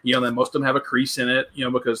 and then most of them have a crease in it,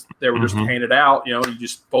 because they were just handed out. You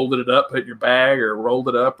just folded it up, put it in your bag, or rolled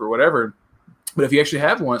it up, or whatever. But if you actually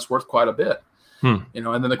have one, it's worth quite a bit. And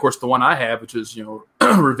then of course the one I have, which is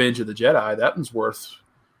Revenge of the Jedi, that one's worth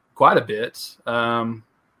quite a bit.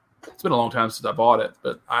 It's been a long time since I bought it,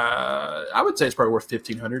 but I would say it's probably worth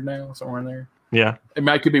 $1,500 now, somewhere in there. Yeah,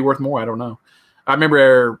 it could be worth more. I don't know. I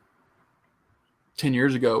remember 10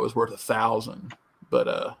 years ago it was worth $1,000,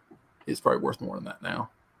 but it's probably worth more than that now.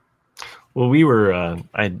 Well, we were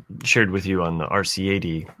I shared with you on the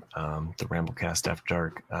RC80, the Ramblecast After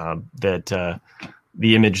Dark, that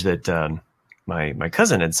the image that my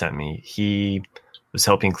cousin had sent me. He was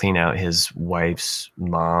helping clean out his wife's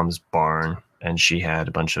mom's barn, and she had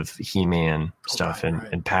a bunch of He-Man stuff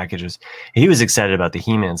in packages. He was excited about the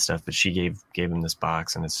He-Man stuff, but she gave him this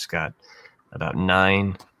box, and it's got about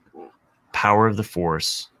 9 Power of the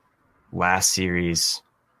Force last series,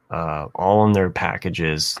 all in their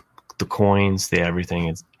packages, the coins, the everything.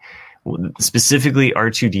 It's specifically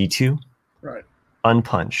R2-D2, right?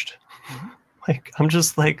 Unpunched. I'm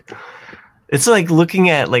just it's like looking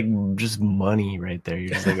at just money right there.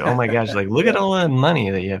 You're just oh my gosh, look at all that money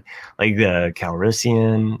that you have, the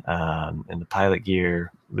Calrissian and the pilot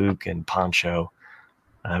gear, Luke and Poncho.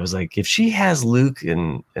 I was like, if she has Luke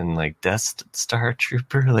and like Death Star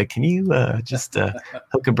Trooper, like, can you just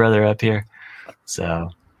hook a brother up here?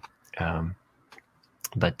 So,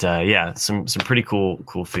 yeah, some pretty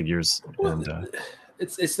cool figures. Well, and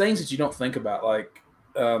it's things that you don't think about. Like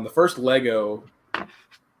the first Lego, actually,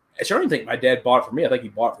 I don't even think my dad bought it for me. I think he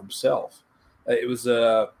bought it for himself. It's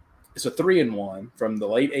a 3-in-1 from the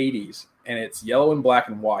late '80s, and it's yellow and black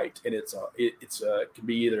and white, and it can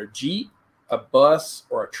be either a Jeep, a bus,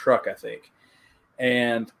 or a truck, I think.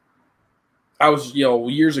 And I was,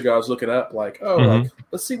 years ago, I was looking up like,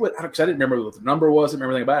 let's see what, because I didn't remember what the number was, I didn't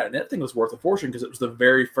remember anything about it. And that thing was worth a fortune because it was the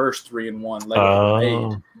very first 3-in-1 Lego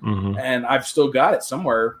made. Mm-hmm. And I've still got it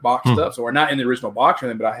somewhere boxed up. So we're not in the original box or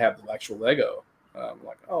anything, but I have the actual Lego. I'm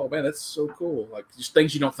like, oh man, that's so cool. Like just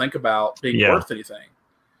things you don't think about being worth anything.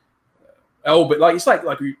 But like, it's like,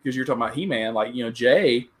 because you're talking about He-Man, like,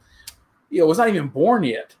 Jay, was not even born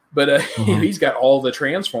yet. But he's got all the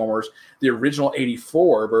Transformers, the original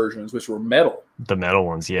 '84 versions, which were metal. The metal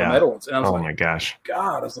ones, yeah. The metal ones. And I was like, my gosh.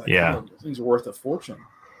 God, I was like, those things are worth a fortune.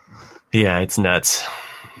 Yeah, it's nuts.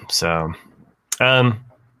 So, all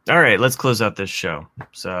right, let's close out this show.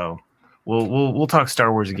 So, we'll talk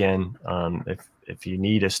Star Wars again. If you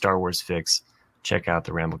need a Star Wars fix, check out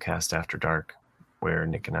the Ramblecast After Dark, where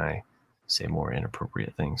Nick and I say more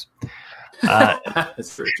inappropriate things.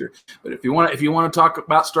 That's very true. But if you want to talk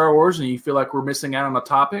about Star Wars and you feel like we're missing out on a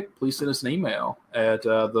topic, please send us an email at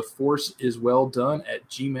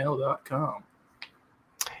theforceiswelldone@gmail.com.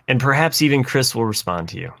 And perhaps even Chris will respond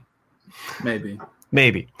to you. Maybe.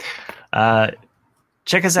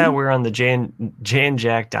 Check us out. We're on the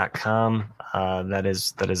jandjack.com. That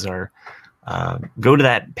is our go to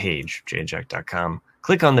that page, jandjack.com.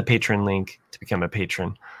 Click on the patron link to become a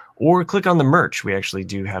patron. Or click on the merch. We actually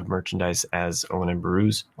do have merchandise as Owen and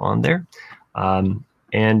Beru's on there. And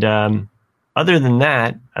other than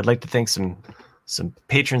that, I'd like to thank some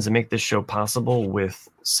patrons that make this show possible with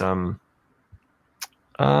some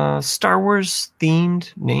Star Wars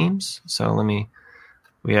themed names. So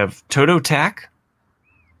we have Toto Tack,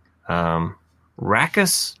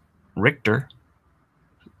 Rackus Richter,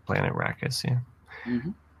 Planet Rackus, yeah.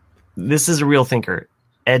 Mm-hmm. This is a real thinker,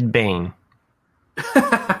 Ed Bain.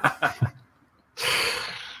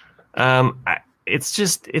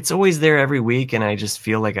 It's always there every week, and I just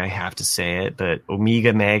feel like I have to say it, but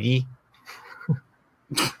Omega Maggie.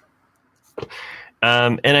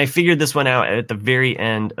 And I figured this one out at the very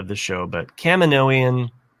end of the show, but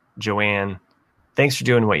Kaminoian, Joanne, thanks for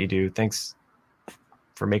doing what you do. Thanks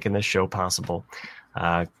for making this show possible.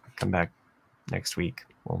 Come back next week.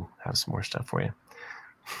 We'll have some more stuff for you.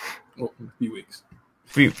 Well, a few weeks.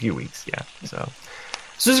 Few weeks, yeah. So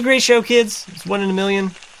this is a great show, kids. It's 1 in a million.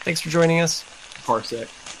 Thanks for joining us. Parsec.